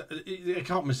they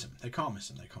can't miss him. They can't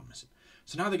miss him.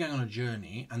 So now they're going on a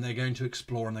journey and they're going to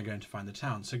explore and they're going to find the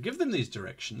town. So give them these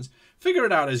directions, figure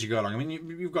it out as you go along. I mean,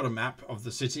 you've got a map of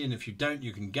the city, and if you don't,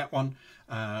 you can get one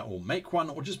or make one,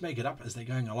 or just make it up as they're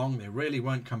going along. They really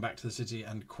won't come back to the city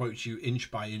and quote you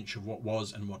inch by inch of what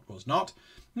was and what was not.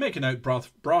 Make a note,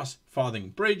 brass farthing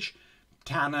bridge,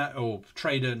 tanner or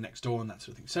trader next door, and that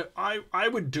sort of thing. So I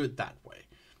would do it that way.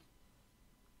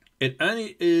 It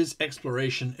only is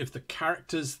exploration if the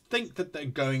characters think that they're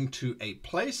going to a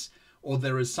place, or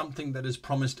there is something that is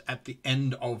promised at the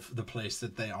end of the place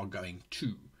that they are going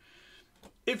to.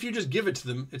 If you just give it to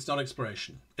them, it's not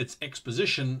exploration. It's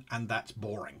exposition, and that's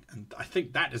boring. And I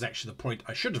think that is actually the point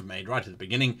I should have made right at the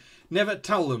beginning. Never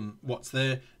tell them what's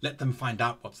there. Let them find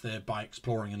out what's there by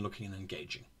exploring and looking and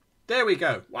engaging. There we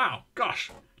go. Wow, gosh.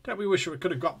 Don't we wish we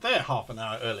could have got there half an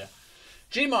hour earlier.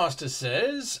 G-Master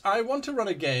says, I want to run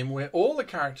a game where all the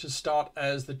characters start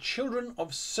as the children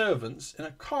of servants in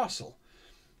a castle.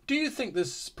 Do you think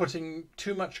this is putting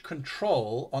too much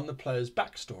control on the players'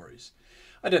 backstories?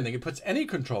 I don't think it puts any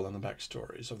control on the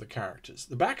backstories of the characters.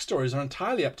 The backstories are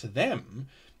entirely up to them,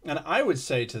 and I would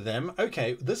say to them,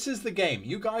 okay, this is the game.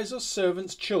 You guys are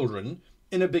servants' children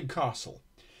in a big castle.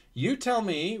 You tell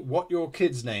me what your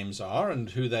kids' names are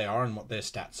and who they are and what their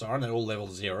stats are, and they're all level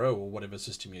 0 or whatever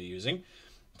system you're using.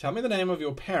 Tell me the name of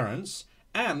your parents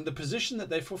and the position that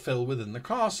they fulfill within the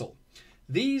castle.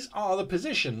 These are the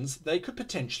positions they could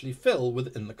potentially fill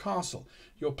within the castle.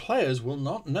 Your players will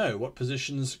not know what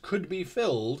positions could be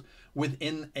filled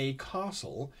within a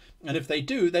castle, and if they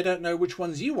do, they don't know which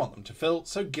ones you want them to fill,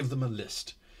 so give them a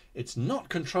list. It's not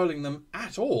controlling them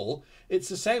at all. It's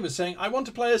the same as saying, I want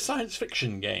to play a science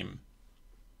fiction game.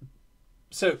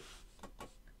 So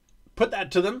put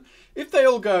that to them. If they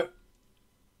all go,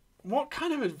 what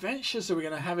kind of adventures are we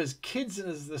going to have as kids and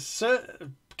as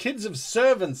the kids of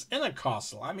servants in a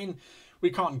castle? I mean, we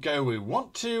can't go where we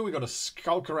want to. We've got to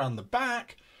skulk around the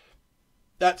back.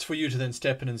 That's for you to then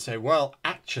step in and say, well,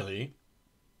 actually,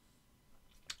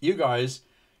 you guys,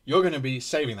 you're going to be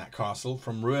saving that castle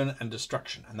from ruin and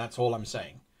destruction. And that's all I'm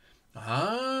saying.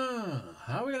 Ah,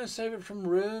 how are we going to save it from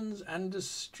ruins and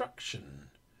destruction?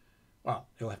 Well,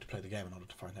 you'll have to play the game in order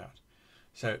to find out.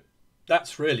 So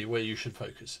that's really where you should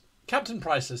focus. Captain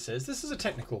Pricer says, this is a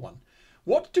technical one.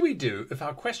 What do we do if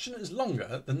our question is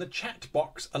longer than the chat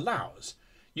box allows?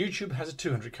 YouTube has a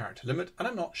 200 character limit, and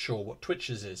I'm not sure what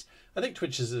Twitch's is. I think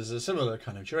Twitch's is a similar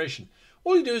kind of duration.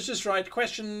 All you do is just write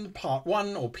question part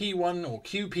 1 or P1 or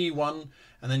QP1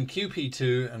 and then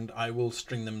QP2, and I will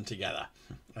string them together.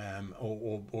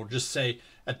 Or just say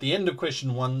at the end of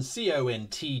question 1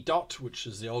 CONT dot, which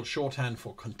is the old shorthand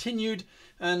for continued,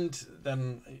 and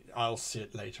then I'll see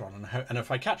it later on. And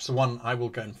if I catch the one, I will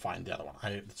go and find the other one.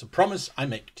 It's a promise I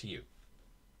make to you.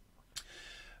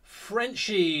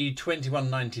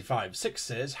 Frenchie21956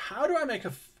 says, how do I make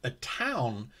a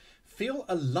town feel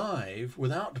alive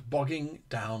without bogging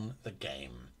down the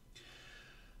game?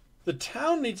 The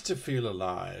town needs to feel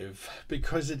alive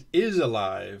because it is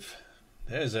alive.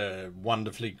 There's a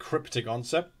wonderfully cryptic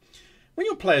answer. When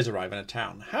your players arrive in a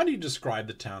town, how do you describe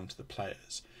the town to the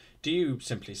players? Do you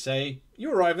simply say,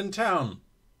 you arrive in town?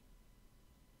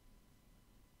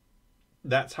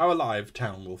 That's how a live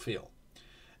town will feel.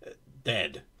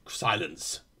 Dead.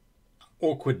 Silence.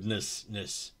 Awkwardness.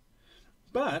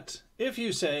 But if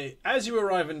you say, as you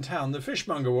arrive in town, the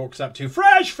fishmonger walks up to you,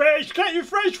 fresh fish, get your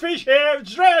fresh fish here,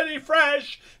 it's really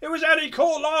fresh. It was only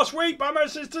caught last week by my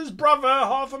sister's brother,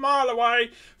 half a mile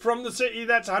away from the city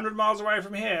that's 100 miles away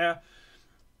from here.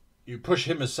 You push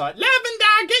him aside,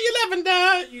 lavender, get your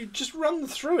lavender. You just run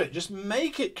through it, just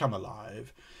make it come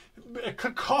alive. A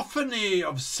cacophony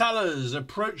of sellers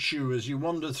approach you as you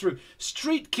wander through.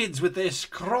 Street kids with their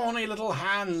scrawny little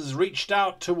hands reached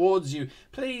out towards you.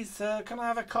 Please, sir, can I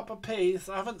have a copper piece?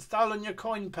 I haven't stolen your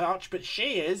coin pouch, but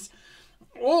she is.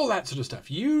 All that sort of stuff.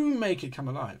 You make it come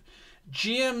alive.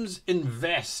 GMs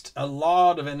invest a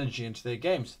lot of energy into their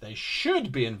games. They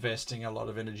should be investing a lot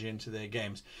of energy into their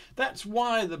games. That's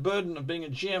why the burden of being a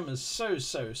GM is so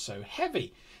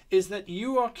heavy, is that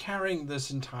you are carrying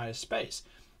this entire space.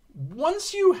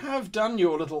 Once you have done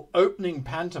your little opening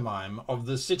pantomime of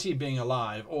the city being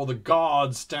alive, or the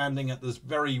guard standing at this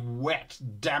very wet,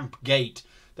 damp gate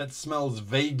that smells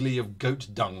vaguely of goat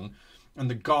dung, and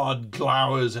the guard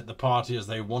glowers at the party as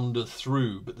they wander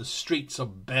through, but the streets are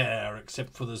bare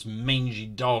except for this mangy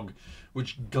dog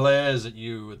which glares at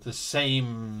you with the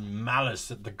same malice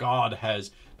that the guard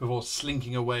has before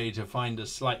slinking away to find a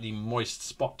slightly moist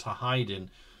spot to hide in.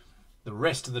 The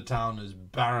rest of the town is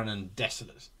barren and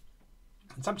desolate.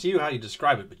 It's up to you how you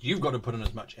describe it, but you've got to put in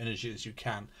as much energy as you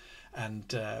can.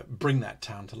 and bring that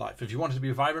town to life. If you want it to be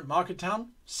a vibrant market town,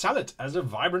 sell it as a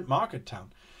vibrant market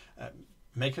town.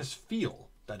 Make us feel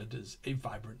that it is a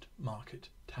vibrant market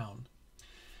town.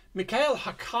 Mikhail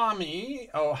Hakami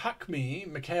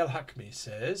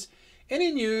says,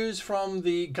 any news from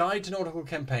the Guide to Nautical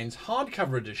Campaigns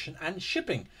hardcover edition and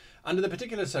shipping under the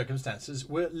particular circumstances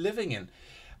we're living in?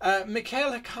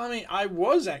 Mikhail Hakami, I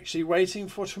was actually waiting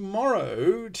for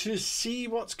tomorrow to see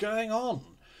what's going on.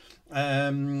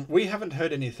 We haven't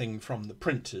heard anything from the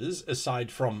printers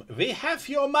aside from, we have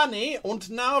your money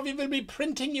and now we will be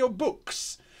printing your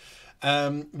books.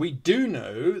 We do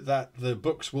know that the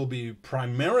books will be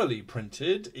primarily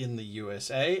printed in the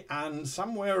USA and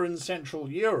somewhere in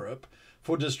Central Europe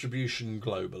for distribution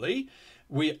globally.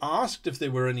 We asked if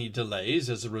there were any delays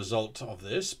as a result of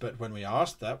this, but when we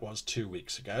asked, that was 2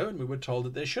 weeks ago, and we were told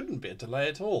that there shouldn't be a delay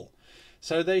at all.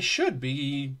 So they should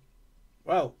be,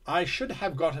 well, I should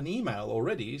have got an email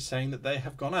already saying that they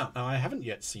have gone out. Now, I haven't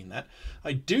yet seen that.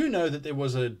 I do know that there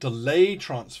was a delay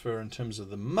transfer in terms of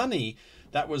the money.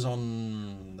 That was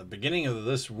on the beginning of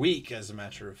this week, as a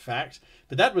matter of fact,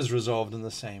 but that was resolved in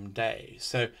the same day.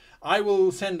 So I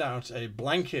will send out a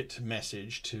blanket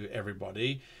message to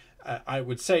everybody. I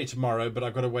would say tomorrow, but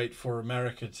I've got to wait for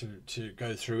America to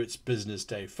go through its business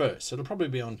day first. So it'll probably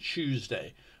be on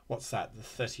Tuesday. What's that? The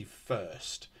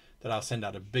 31st. That I'll send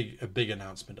out a big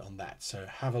announcement on that. So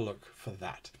have a look for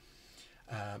that.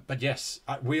 But yes,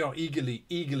 we are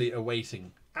eagerly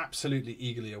awaiting, absolutely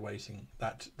eagerly awaiting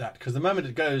that because the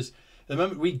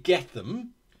moment we get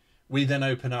them, we then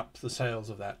open up the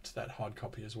sales of that hard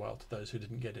copy as well to those who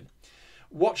didn't get it.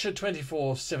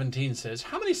 Watcher2417 says,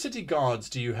 how many city guards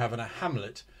do you have in a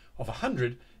hamlet of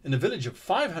 100, in a village of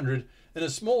 500, in a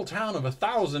small town of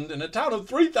 1,000, in a town of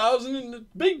 3,000, in a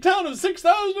big town of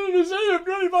 6,000, in a city of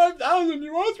 25,000?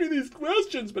 You ask me these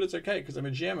questions, but it's okay because I'm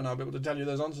a GM and I'll be able to tell you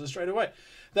those answers straight away.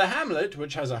 The hamlet,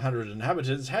 which has 100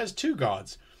 inhabitants, has 2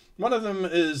 guards. One of them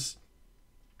is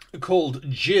called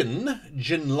Jin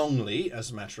Longley,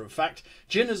 as a matter of fact.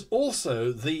 Jin is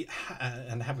also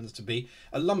and happens to be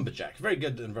a lumberjack, very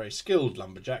good and very skilled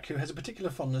lumberjack, who has a particular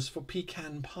fondness for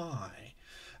pecan pie.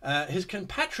 His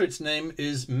compatriot's name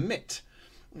is Mitt.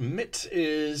 Mitt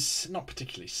is not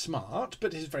particularly smart,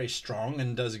 but he's very strong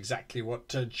and does exactly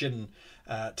what Jin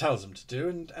tells him to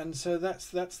do, and so that's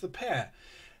the pair.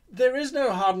 There is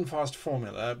no hard and fast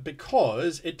formula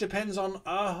because it depends on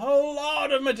a whole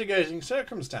lot of mitigating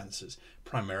circumstances.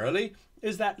 Primarily,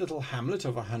 is that little hamlet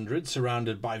of 100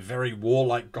 surrounded by very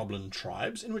warlike goblin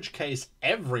tribes, in which case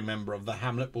every member of the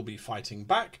hamlet will be fighting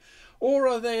back? Or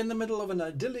are they in the middle of an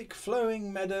idyllic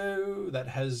flowing meadow that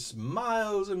has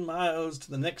miles and miles to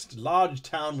the next large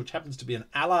town, which happens to be an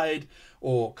allied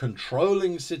or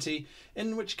controlling city,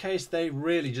 in which case they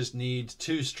really just need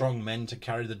 2 strong men to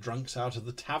carry the drunks out of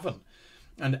the tavern?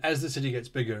 And as the city gets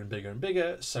bigger and bigger and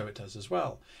bigger, so it does as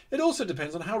well. It also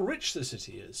depends on how rich the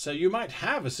city is. So you might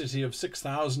have a city of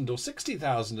 6,000 or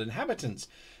 60,000 inhabitants,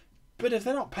 but if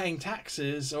they're not paying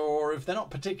taxes or if they're not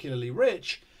particularly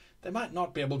rich, they might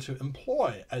not be able to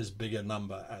employ as big a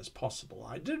number as possible.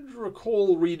 I did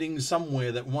recall reading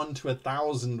somewhere that 1 to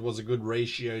 1,000 was a good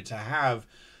ratio to have.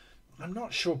 I'm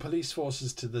not sure police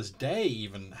forces to this day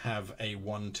even have a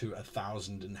 1 to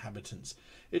 1,000 inhabitants.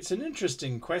 It's an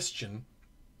interesting question.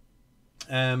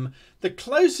 The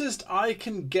closest I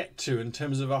can get to in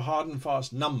terms of a hard and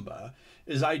fast number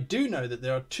is I do know that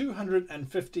there are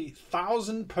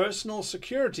 250,000 personal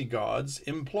security guards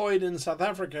employed in South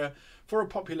Africa for a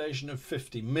population of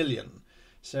 50 million.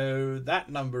 So that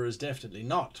number is definitely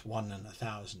not 1 in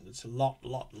 1,000. It's a lot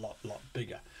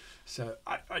bigger. So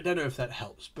I don't know if that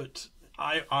helps, but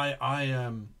I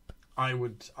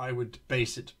would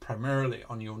base it primarily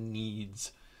on your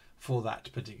needs for that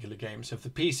particular game. So if the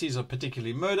PCs are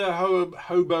particularly murder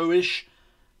hobo-ish,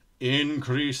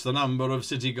 increase the number of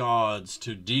city guards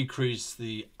to decrease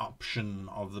the option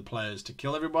of the players to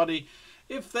kill everybody.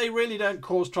 If they really don't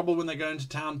cause trouble when they go into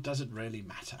town, does it really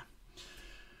matter?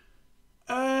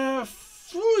 Yeah,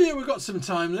 we've got some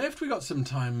time left.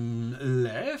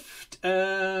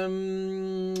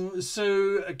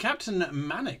 So Captain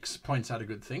Mannix points out a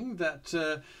good thing, that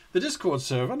the Discord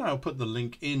server, and I'll put the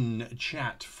link in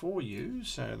chat for you.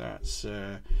 So that's,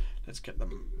 let's get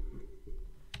them.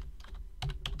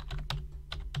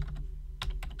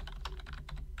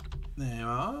 There you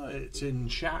are. It's in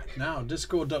chat now.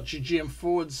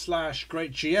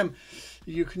 Discord.gm/greatgm.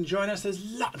 you can join us.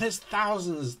 There's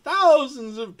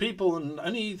thousands of people, and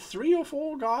only 3 or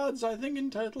 4 guards, I think, in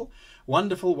total.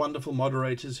 Wonderful, wonderful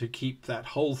moderators who keep that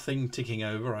whole thing ticking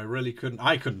over.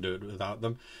 I couldn't do it without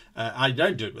them. I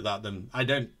don't do it without them.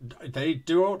 They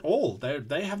do it all.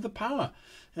 They have the power.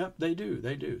 Yep, they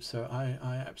do. So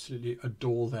I absolutely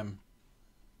adore them.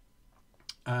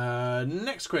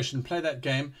 Next question, play that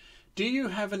game. Do you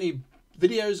have any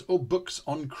videos or books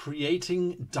on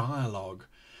creating dialogue?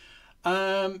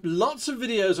 Lots of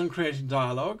videos on creating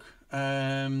dialogue.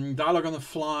 Dialogue on the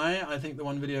fly, I think the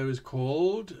one video is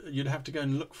called. You'd have to go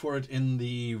and look for it in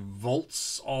the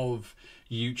vaults of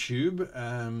YouTube.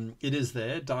 It is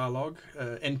there, dialogue,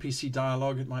 NPC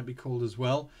dialogue it might be called as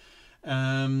well.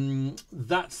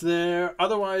 That's there.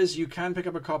 Otherwise, you can pick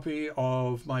up a copy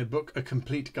of my book, A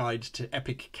Complete Guide to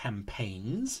Epic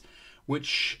Campaigns,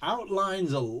 which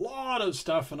outlines a lot of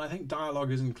stuff, and I think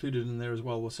dialogue is included in there as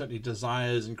well. Well, certainly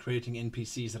desires and creating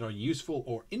NPCs that are useful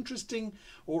or interesting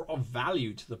or of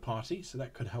value to the party, so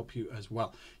that could help you as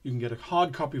well. You can get a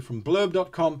hard copy from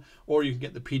blurb.com, or you can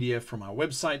get the PDF from our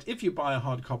website. If you buy a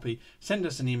hard copy, send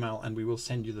us an email and we will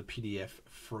send you the PDF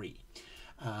free.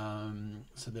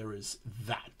 So there is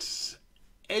that.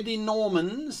 Eden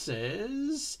Norman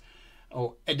says,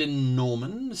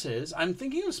 I'm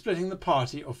thinking of splitting the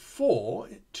party of 4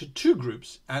 to 2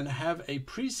 groups and have a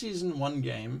pre-season 1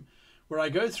 game where I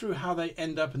go through how they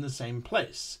end up in the same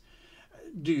place.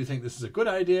 Do you think this is a good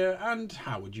idea, and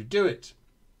how would you do it?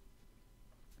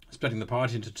 Splitting the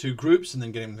party into 2 groups and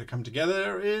then getting them to come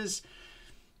together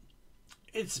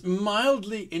it's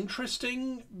mildly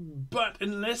interesting, but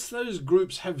unless those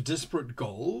groups have disparate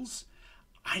goals,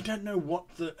 I don't know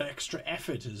what the extra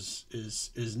effort is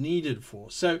needed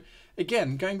for. So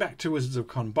again, going back to Wizards of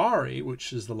Konbari,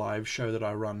 which is the live show that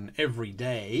I run every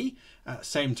day,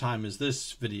 same time as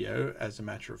this video, as a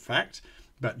matter of fact,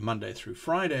 but Monday through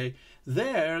Friday,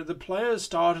 there the players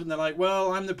started and they're like,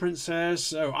 well, I'm the princess,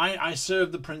 so I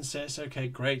serve the princess, okay,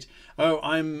 great. Oh,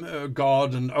 I'm a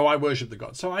god, and oh, I worship the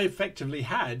god. So I effectively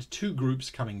had 2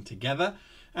 groups coming together.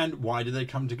 And why did they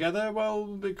come together? Well,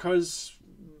 because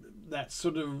they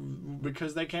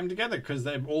came together, because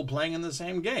they're all playing in the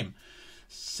same game.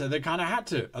 So they kind of had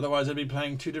to, otherwise they'd be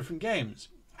playing 2 different games.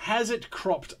 Has it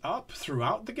cropped up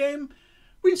throughout the game?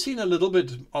 We've seen a little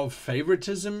bit of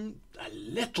favoritism of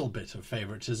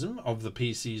the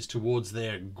PCs towards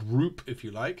their group, if you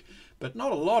like, but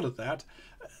not a lot of that.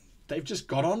 They've just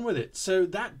got on with it. So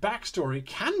that backstory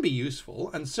can be useful,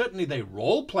 and certainly they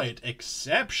role play it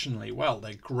exceptionally well.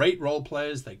 They're great role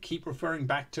players. They keep referring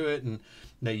back to it, and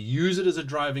they use it as a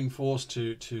driving force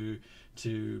to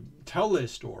tell their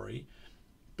story.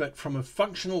 But from a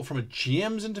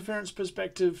GM's interference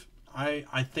perspective,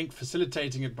 I think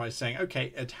facilitating it by saying,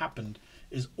 okay, it happened,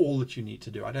 is all that you need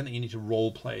to do. I don't think you need to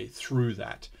role play through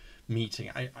that meeting.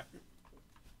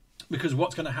 Because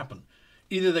what's going to happen?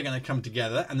 Either they're going to come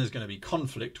together and there's going to be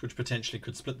conflict, which potentially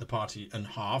could split the party in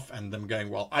half, and them going,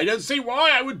 well, I don't see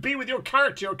why I would be with your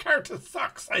character. Your character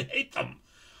sucks. I hate them.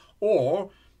 Or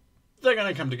they're going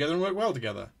to come together and work well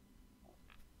together.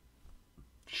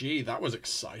 Gee, that was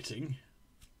exciting.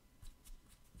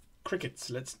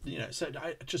 Crickets. So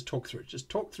I just talk through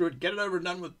it. Get it over and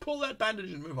done with. Pull that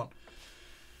bandage and move on.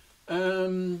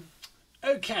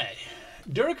 Okay.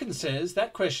 Durakan says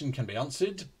that question can be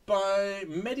answered by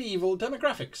Medieval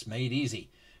Demographics Made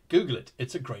Easy. Google it.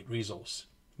 It's a great resource.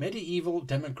 Medieval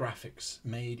Demographics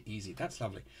Made Easy. That's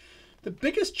lovely. The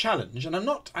biggest challenge, and I'm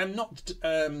not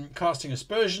casting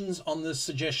aspersions on this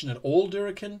suggestion at all,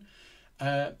 Durakan.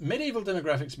 Medieval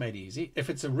Demographics Made Easy. If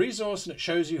it's a resource and it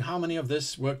shows you how many of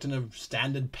this worked in a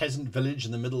standard peasant village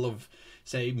in the middle of,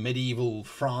 say, medieval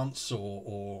France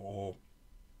or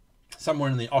somewhere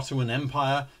in the Ottoman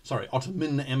Empire,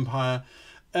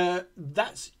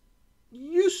 that's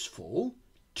useful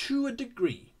to a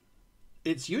degree.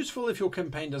 It's useful if your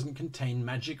campaign doesn't contain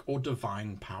magic or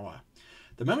divine power.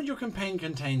 The moment your campaign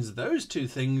contains those 2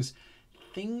 things,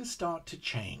 things start to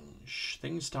change.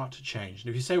 And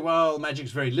if you say, well,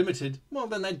 magic's very limited, well,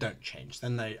 then they don't change.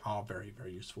 Then they are very,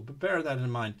 very useful. But bear that in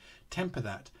mind. Temper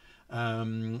that.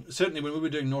 Certainly when we were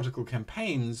doing nautical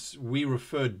campaigns, we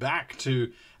referred back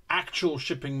to actual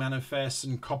shipping manifests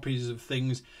and copies of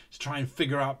things to try and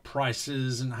figure out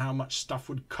prices and how much stuff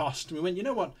would cost. And we went, you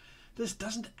know what? This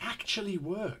doesn't actually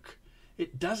work.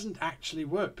 It doesn't actually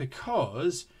work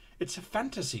because it's a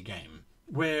fantasy game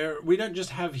where we don't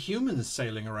just have humans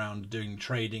sailing around doing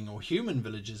trading or human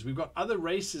villages. We've got other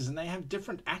races and they have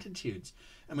different attitudes,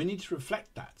 and we need to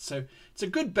reflect that. So it's a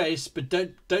good base, but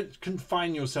don't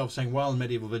confine yourself saying, well, in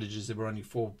medieval villages there were only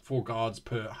four guards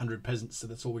per 100 peasants, so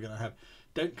that's all we're going to have.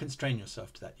 Don't constrain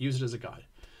yourself to that. Use it as a guide.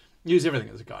 Use everything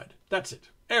as a guide. That's it.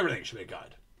 Everything should be a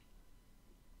guide.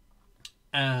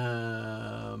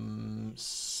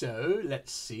 So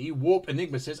let's see. Warp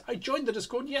Enigma says, I joined the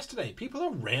Discord yesterday. People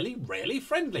are really, really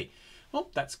friendly. Well,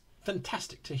 that's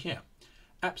fantastic to hear.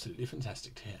 Absolutely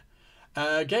fantastic to hear.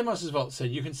 Game Masters Vault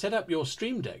said you can set up your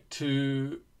Stream Deck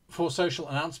for social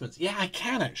announcements. Yeah, I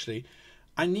can actually.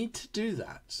 I need to do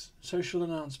that. Social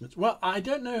announcements. Well, I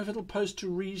don't know if it'll post to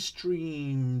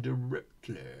Restream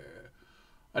directly.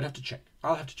 I'd have to check.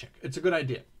 I'll have to check. It's a good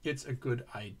idea. It's a good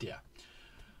idea.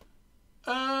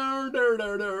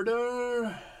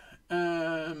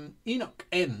 Enoch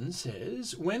N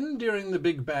says, when during the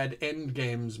Big Bad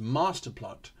Endgame's master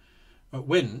plot,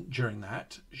 during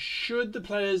that, should the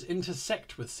players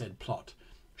intersect with said plot?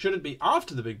 Should it be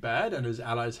after the Big Bad and his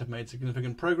allies have made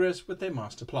significant progress with their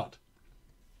master plot?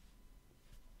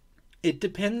 It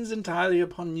depends entirely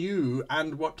upon you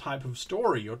and what type of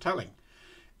story you're telling.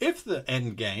 If the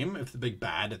end game, if the big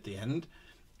bad at the end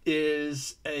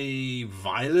is a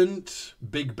violent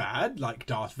big bad like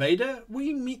Darth Vader,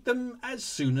 we meet them as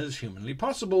soon as humanly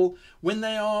possible when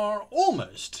they are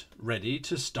almost ready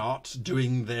to start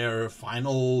doing their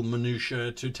final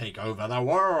minutiae to take over the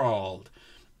world.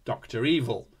 Dr.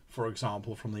 Evil, for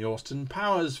example, from the Austin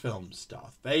Powers films,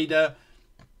 Darth Vader,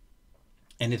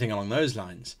 anything along those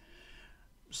lines.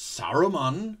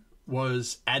 Saruman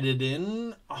was added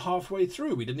in halfway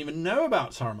through. We didn't even know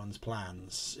about Saruman's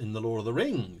plans in The Lord of the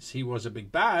Rings. He was a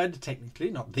big bad,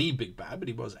 technically, not the big bad, but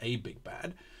he was a big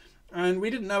bad. And we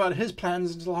didn't know about his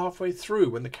plans until halfway through,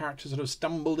 when the character sort of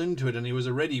stumbled into it and he was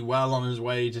already well on his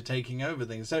way to taking over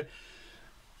things. So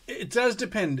it does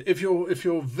depend. If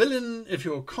your villain, if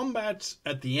your combat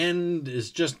at the end is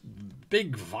just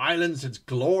big violence, it's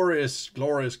glorious,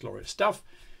 glorious, glorious stuff,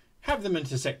 have them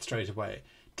intersect straight away.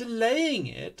 Delaying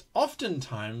it,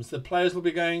 oftentimes the players will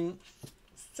be going,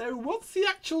 so what's the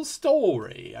actual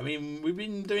story? I mean, we've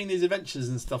been doing these adventures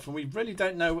and stuff and we really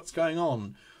don't know what's going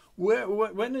on.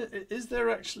 When is there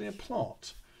actually a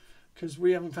plot? Because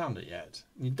we haven't found it yet.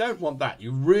 You don't want that.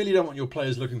 You really don't want your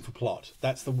players looking for plot.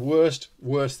 That's the worst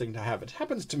thing to have. It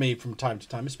happens to me from time to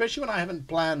time, especially when I haven't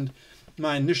planned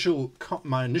my initial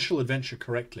adventure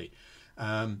correctly.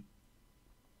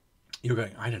 You're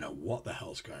going, I don't know what the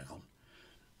hell's going on.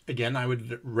 Again, I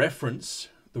would reference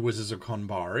The Wizards of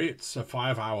Konbari. It's a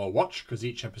 5-hour watch because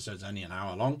each episode's only an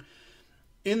hour long.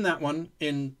 In that one,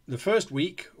 in the first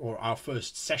week or our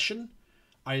first session,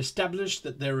 I established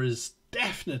that there is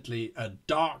definitely a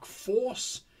dark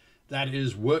force that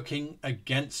is working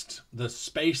against the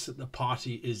space that the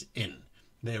party is in.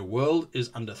 Their world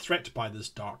is under threat by this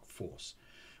dark force.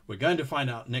 We're going to find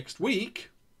out next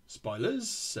week. Spoilers,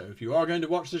 so if you are going to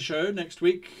watch the show next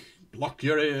week, block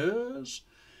your ears.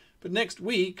 But next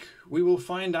week, we will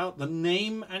find out the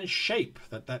name and shape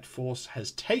that force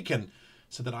has taken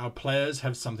so that our players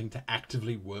have something to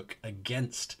actively work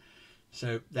against.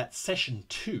 So that's session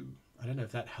 2. I don't know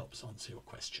if that helps answer your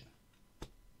question.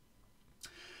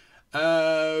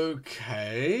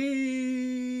 Okay,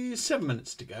 7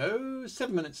 minutes to go.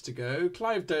 7 minutes to go.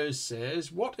 Clive Doe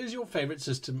says, what is your favourite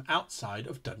system outside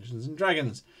of Dungeons &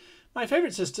 Dragons? My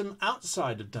favourite system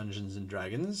outside of Dungeons &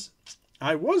 Dragons,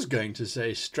 I was going to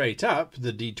say straight up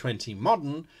the D20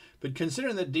 Modern, but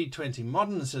considering that D20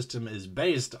 Modern system is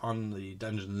based on the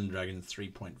Dungeons & Dragons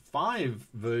 3.5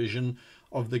 version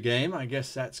of the game, I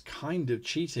guess that's kind of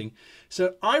cheating.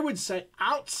 So I would say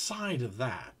outside of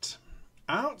that,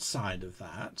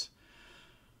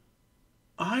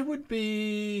 I would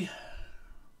be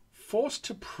forced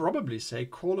to probably say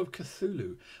Call of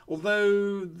Cthulhu,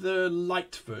 although the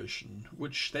light version,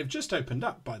 which they've just opened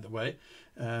up, by the way,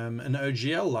 an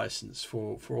OGL license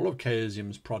for all of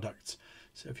Chaosium's products.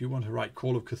 So if you want to write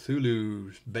Call of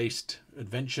Cthulhu-based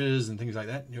adventures and things like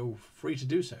that, you're free to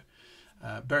do so.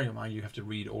 Bearing in mind you have to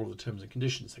read all of the terms and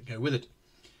conditions that go with it.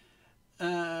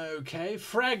 Okay,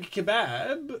 Frag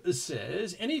Kebab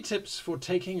says, any tips for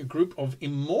taking a group of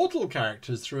immortal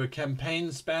characters through a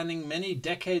campaign spanning many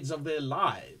decades of their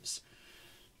lives?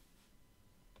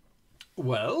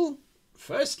 Well,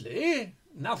 firstly,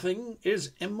 nothing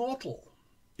is immortal.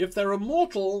 If they're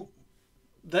immortal,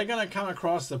 they're going to come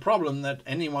across the problem that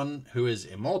anyone who is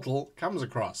immortal comes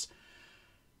across.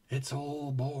 It's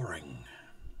all boring.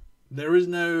 It's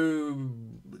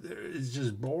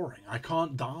just boring. I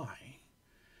can't die.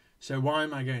 So why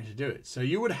am I going to do it? So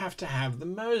you would have to have the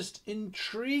most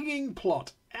intriguing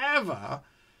plot ever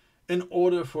in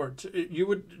order for it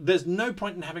to... There's no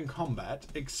point in having combat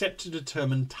except to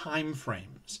determine time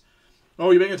frames. Oh,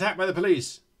 you're being attacked by the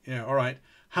police. Yeah, all right.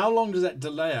 How long does that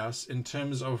delay us in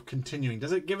terms of continuing?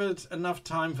 Does it give it enough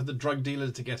time for the drug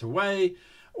dealer to get away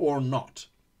or not?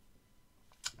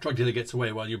 drug dealer gets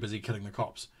away while you're busy killing the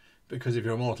cops, because if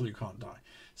you're immortal, you can't die.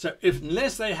 So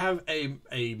unless they have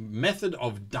a method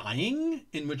of dying,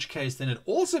 in which case then it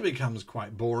also becomes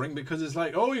quite boring, because it's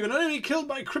like, oh, you can only be killed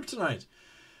by kryptonite.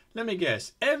 Let me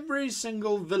guess, every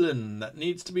single villain that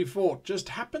needs to be fought just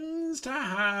happens to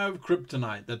have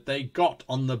kryptonite that they got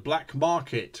on the black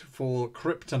market for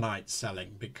kryptonite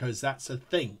selling, because that's a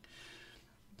thing.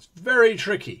 It's very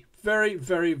tricky. Very,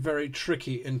 very, very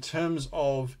tricky in terms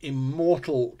of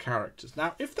immortal characters.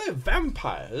 Now, if they're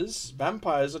vampires,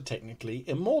 vampires are technically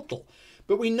immortal.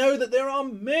 But we know that there are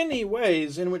many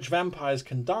ways in which vampires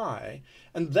can die.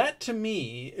 And that, to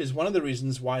me, is one of the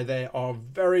reasons why they are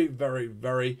very, very,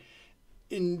 very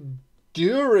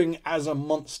enduring as a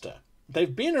monster.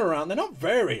 They've been around. They're not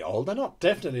very old. They're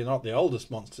definitely not the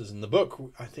oldest monsters in the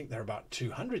book. I think they're about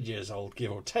 200 years old,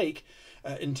 give or take,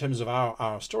 in terms of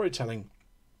our storytelling.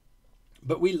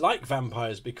 But we like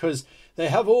vampires because they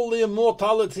have all the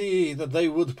immortality that they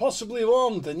would possibly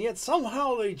want, and yet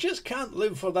somehow they just can't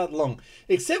live for that long.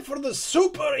 Except for the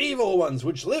super evil ones,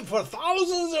 which live for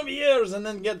thousands of years and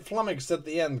then get flummoxed at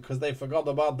the end because they forgot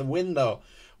about the window,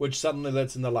 which suddenly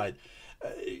lets in the light.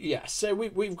 Yeah, so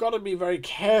we've got to be very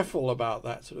careful about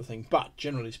that sort of thing. But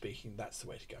generally speaking, that's the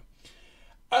way to go.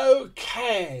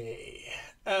 Okay.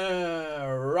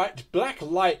 Right,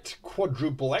 Blacklight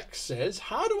Quadruple X says,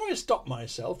 how do I stop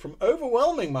myself from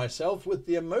overwhelming myself with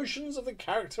the emotions of the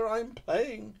character I'm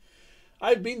playing?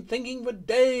 I've been thinking for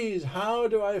days, how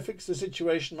do I fix the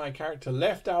situation my character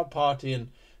left our party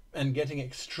and getting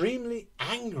extremely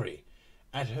angry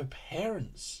at her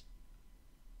parents?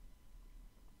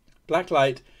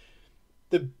 Blacklight,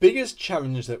 the biggest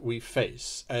challenge that we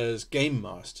face as game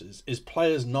masters is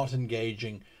players not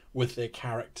engaging with their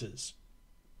characters.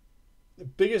 The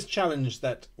biggest challenge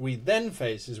that we then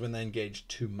face is when they engage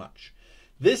too much.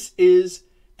 This is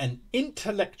an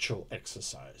intellectual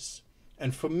exercise.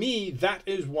 And for me, that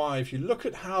is why, if you look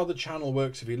at how the channel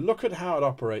works, if you look at how it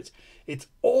operates, it's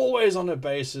always on a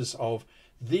basis of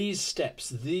these steps,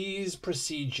 these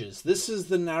procedures. This is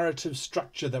the narrative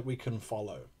structure that we can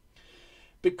follow.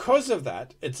 Because of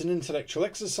that, it's an intellectual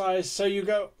exercise. So you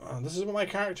go, oh, this is what my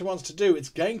character wants to do. It's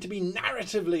going to be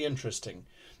narratively interesting.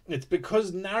 It's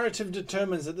because narrative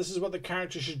determines that this is what the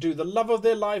character should do. The love of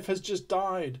their life has just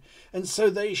died, and so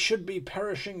they should be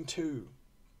perishing too.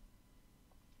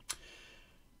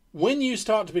 When you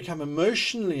start to become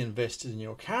emotionally invested in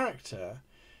your character,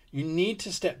 you need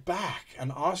to step back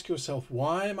and ask yourself,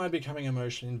 why am I becoming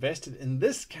emotionally invested in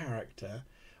this character?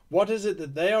 What is it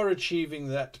that they are achieving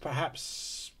that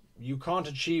perhaps you can't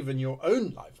achieve in your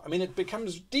own life? I mean, it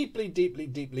becomes deeply, deeply,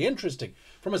 deeply interesting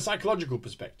from a psychological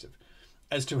perspective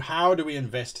as to how do we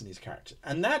invest in these characters.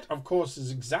 And that, of course,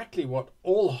 is exactly what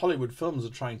all Hollywood films are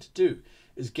trying to do,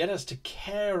 is get us to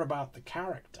care about the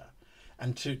character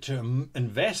and to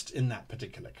invest in that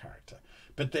particular character.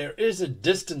 But there is a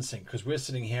distancing because we're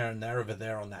sitting here and they're over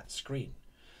there on that screen.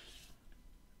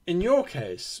 In your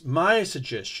case, my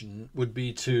suggestion would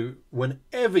be to,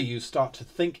 whenever you start to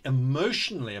think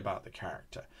emotionally about the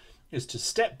character, is to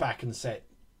step back and say,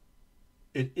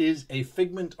 it is a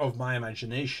figment of my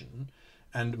imagination,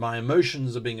 and my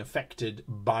emotions are being affected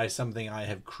by something I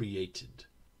have created.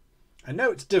 I know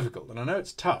it's difficult and I know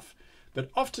it's tough, but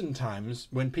oftentimes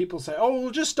when people say, oh,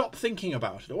 well, just stop thinking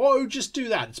about it, or oh, just do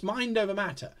that, it's mind over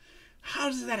matter. How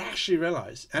does that actually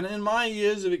realize? And in my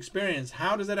years of experience,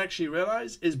 how does that actually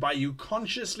realize? Is by you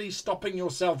consciously stopping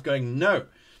yourself going, no,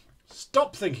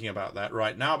 stop thinking about that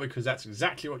right now, because that's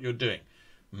exactly what you're doing.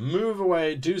 Move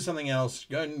away, do something else,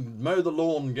 go and mow the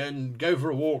lawn, go for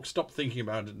a walk, stop thinking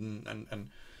about it. And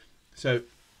so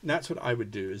that's what I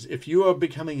would do, is if you are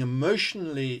becoming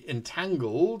emotionally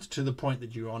entangled to the point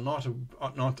that you are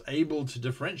not able to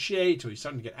differentiate, or you're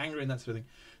starting to get angry and that sort of thing,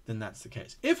 then that's the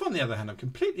case. If, on the other hand, I've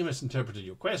completely misinterpreted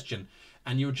your question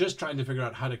and you're just trying to figure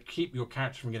out how to keep your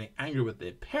character from getting angry with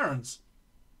their parents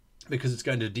because it's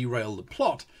going to derail the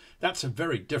plot, that's a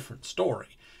very different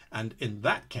story. And in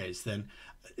that case, then,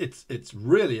 it's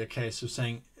really a case of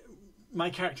saying,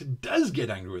 my character does get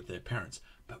angry with their parents,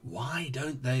 but why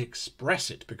don't they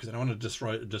express it? Because they don't want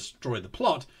to destroy the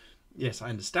plot. Yes, I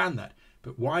understand that.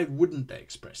 But why wouldn't they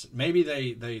express it? Maybe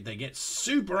they get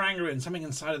super angry and something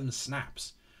inside of them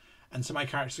snaps. And so my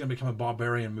character's going to become a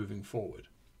barbarian moving forward.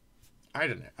 I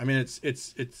don't know. I mean, it's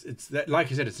that,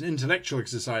 like I said, it's an intellectual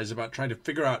exercise about trying to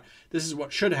figure out, this is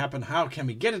what should happen, how can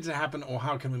we get it to happen, or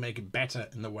how can we make it better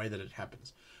in the way that it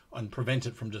happens and prevent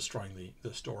it from destroying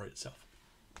the story itself.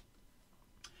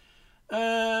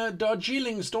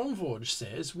 Darjeeling Stormforge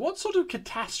says, what sort of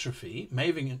catastrophe,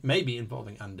 maybe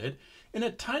involving undead, in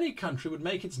a tiny country would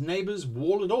make its neighbours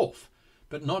wall it off,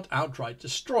 but not outright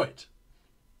destroy it?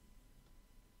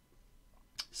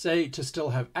 say, to still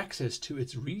have access to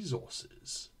its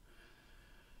resources?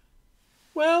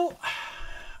 Well,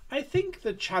 I think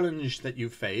the challenge that you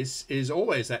face is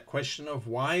always that question of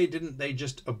why didn't they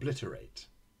just obliterate?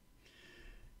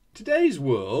 Today's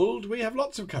world, we have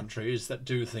lots of countries that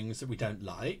do things that we don't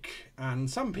like, and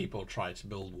some people try to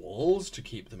build walls to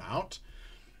keep them out.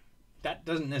 That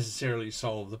doesn't necessarily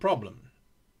solve the problem.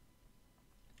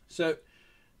 So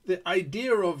the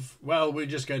idea of, well, we're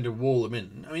just going to wall them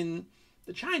in, I mean,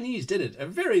 the Chinese did it a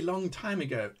very long time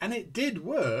ago, and it did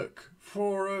work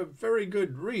for a very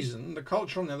good reason. The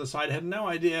culture on the other side had no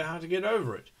idea how to get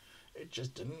over it. It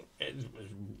just didn't, it was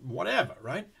whatever,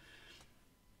 right?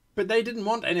 But they didn't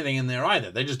want anything in there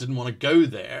either. They just didn't want to go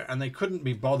there, and they couldn't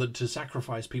be bothered to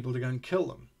sacrifice people to go and kill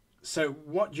them. So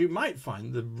what you might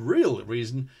find, the real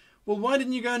reason, well, why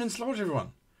didn't you go in and slaughter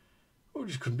everyone? Well, we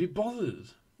just couldn't be bothered.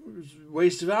 It was a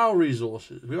waste of our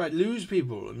resources. We might lose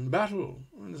people in battle.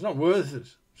 It's not worth it.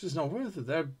 It's just not worth it.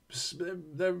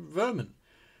 They're vermin.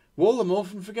 Wall them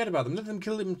off and forget about them. Let them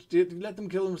kill them. Let them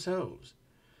kill themselves.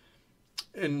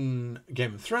 In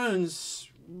Game of Thrones,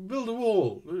 build a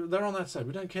wall. They're on that side.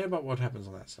 We don't care about what happens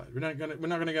on that side. We're not going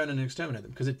to go in and exterminate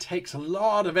them because it takes a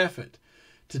lot of effort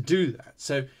to do that.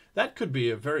 So that could be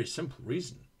a very simple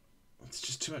reason. It's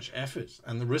just too much effort,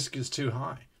 and the risk is too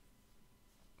high.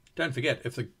 Don't forget,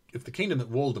 if the kingdom that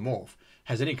walled them off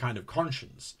has any kind of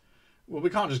conscience, well, we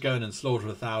can't just go in and slaughter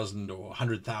 1,000 or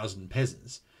 100,000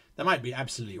 peasants. That might be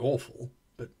absolutely awful,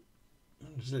 but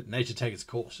just let nature take its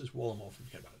course. Just wall them off and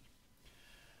forget about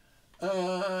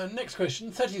it. Next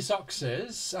question. 30 Socks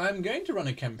says, I'm going to run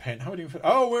a campaign. How are we doing for...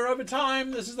 Oh, we're over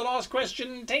time. This is the last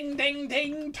question. Ting, ting,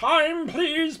 ting. Time,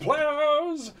 please,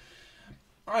 players.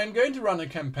 I'm going to run a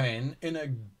campaign in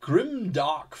a grim,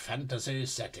 dark fantasy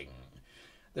setting.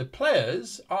 The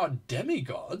players are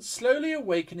demigods slowly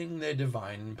awakening their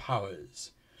divine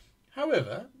powers.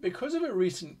 However, because of a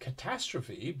recent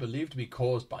catastrophe believed to be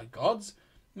caused by gods,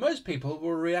 most people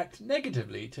will react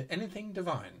negatively to anything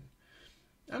divine.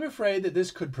 I'm afraid that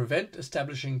this could prevent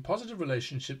establishing positive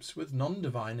relationships with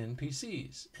non-divine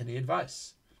NPCs. Any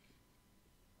advice?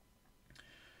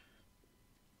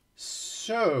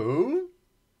 So,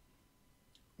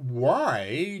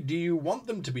 why do you want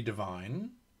them to be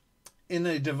divine in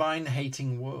a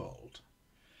divine-hating world?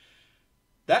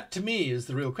 That, to me, is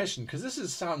the real question, because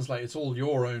this sounds like it's all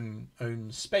your own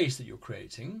space that you're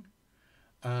creating.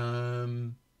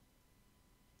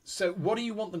 So what do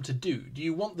you want them to do? Do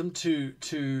you want them to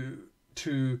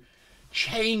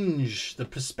change the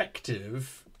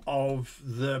perspective of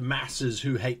the masses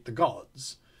who hate the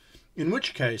gods? In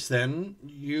which case, then,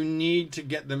 you need to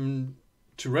get them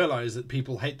to realize that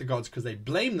people hate the gods because they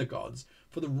blame the gods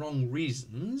for the wrong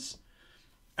reasons,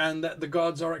 and that the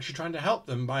gods are actually trying to help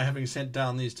them by having sent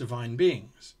down these divine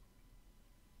beings.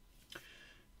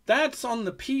 That's on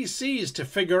the PCs to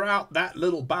figure out that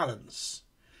little balance.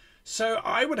 So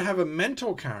I would have a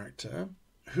mentor character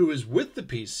who is with the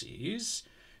PCs,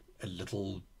 a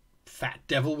little fat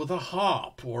devil with a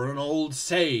harp, or an old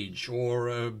sage, or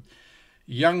a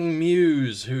young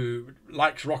muse who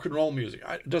likes rock and roll music.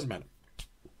 It doesn't matter.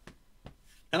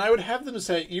 And I would have them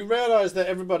say, you realize that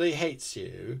everybody hates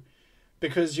you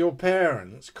because your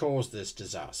parents caused this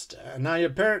disaster, and now your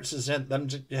parents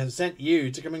have sent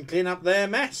you to come and clean up their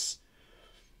mess.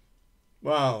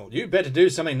 Well, you better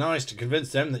do something nice to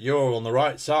convince them that you're on the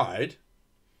right side.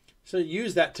 So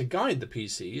use that to guide the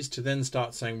PCs to then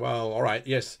start saying, well, all right,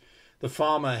 yes, the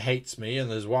farmer hates me and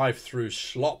his wife threw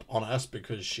slop on us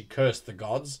because she cursed the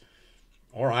gods.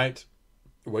 All right,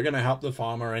 we're going to help the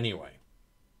farmer anyway.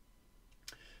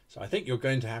 So I think you're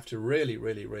going to have to really,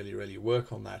 really, really, really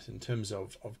work on that in terms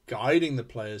of guiding the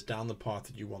players down the path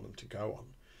that you want them to go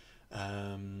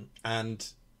on. And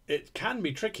it can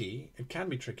be tricky. It can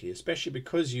be tricky, especially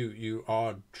because you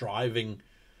are driving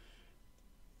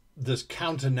this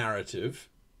counter narrative,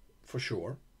 for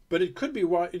sure. But it could be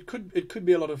it could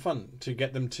be a lot of fun to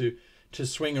get them to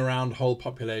swing around whole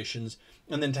populations,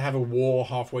 and then to have a war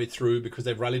halfway through because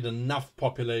they've rallied enough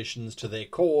populations to their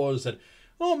cause that,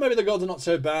 oh, maybe the gods are not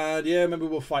so bad. Yeah, maybe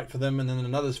we'll fight for them, and then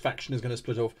another faction is going to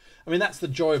split off. I mean, that's the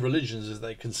joy of religions, is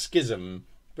they can schism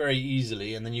very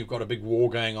easily, and then you've got a big war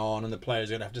going on, and the players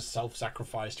are going to have to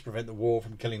self-sacrifice to prevent the war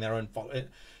from killing their own followers.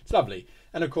 It's lovely.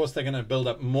 And of course, they're going to build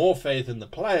up more faith in the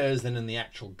players than in the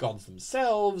actual gods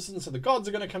themselves, and so the gods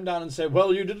are going to come down and say,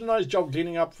 well, you did a nice job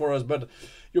cleaning up for us, but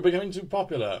you're becoming too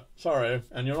popular. Sorry,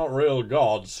 and you're not real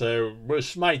gods, so we'll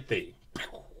smite thee.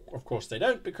 Of course they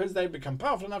don't, because they've become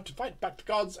powerful enough to fight back to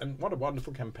gods, and what a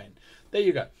wonderful campaign. There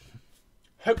you go.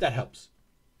 Hope that helps.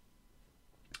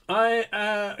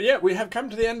 Yeah, we have come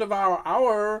to the end of our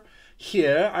hour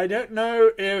here. I don't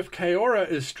know if Kaora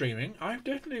is streaming. I've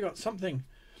definitely got something.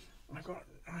 I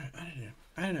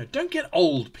don't know. Don't get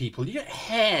old, people. You get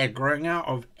hair growing out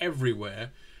of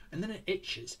everywhere, and then it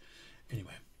itches.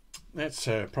 Anyway, that's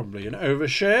probably an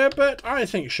overshare, but I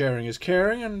think sharing is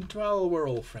caring, and, well, we're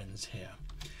all friends here.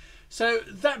 So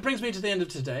that brings me to the end of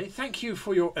today. Thank you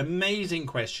for your amazing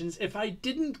questions. If I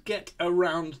didn't get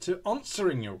around to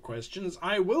answering your questions,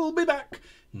 I will be back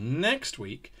next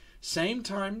week. Same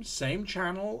time, same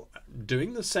channel,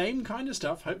 doing the same kind of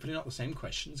stuff. Hopefully not the same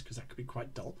questions, because that could be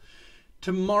quite dull.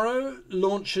 Tomorrow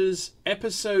launches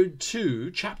episode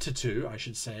 2, chapter 2, I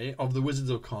should say, of The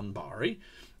Wizards of Konbari.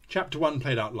 Chapter 1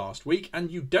 played out last week, and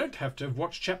you don't have to have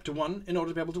watched chapter 1 in order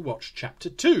to be able to watch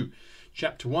chapter 2.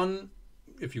 Chapter 1,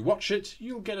 if you watch it,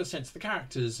 you'll get a sense of the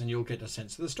characters and you'll get a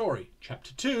sense of the story.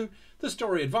 Chapter 2, the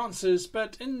story advances,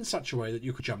 but in such a way that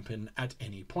you could jump in at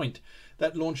any point.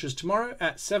 That launches tomorrow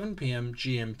at 7 PM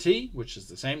GMT, which is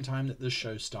the same time that this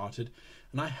show started,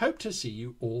 and I hope to see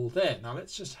you all there. Now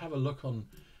let's just have a look on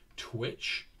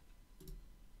Twitch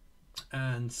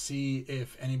and see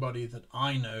if anybody that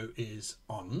I know is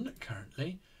on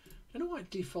currently. I don't know why it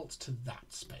defaults to that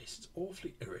space. It's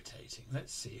awfully irritating.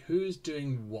 Let's see who's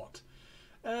doing what.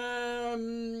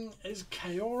 Is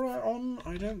Kaora on?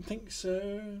 I don't think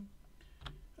so.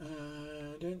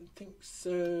 I don't think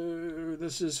so.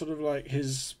 This is sort of like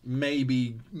his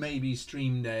maybe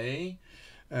stream day.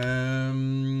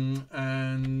 And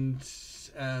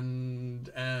is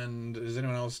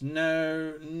anyone else?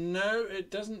 No,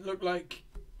 it doesn't look like.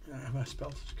 Have I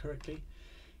spelled it correctly?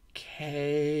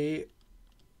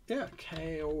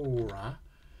 Kaora.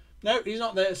 No, he's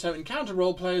not there. So Encounter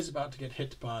Roleplay is about to get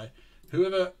hit by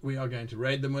whoever we are going to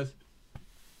raid them with.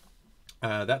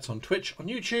 That's on Twitch. On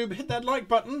YouTube, hit that like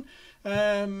button.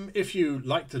 If you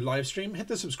like the live stream, hit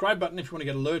the subscribe button if you want to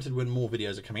get alerted when more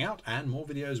videos are coming out. And more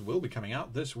videos will be coming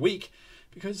out this week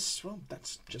because, well,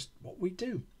 that's just what we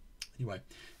do. Anyway,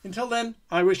 until then,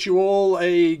 I wish you all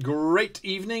a great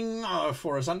evening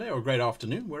for a Sunday, or a great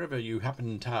afternoon, wherever you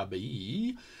happen to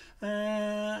be.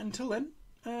 Until then,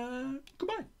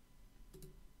 goodbye.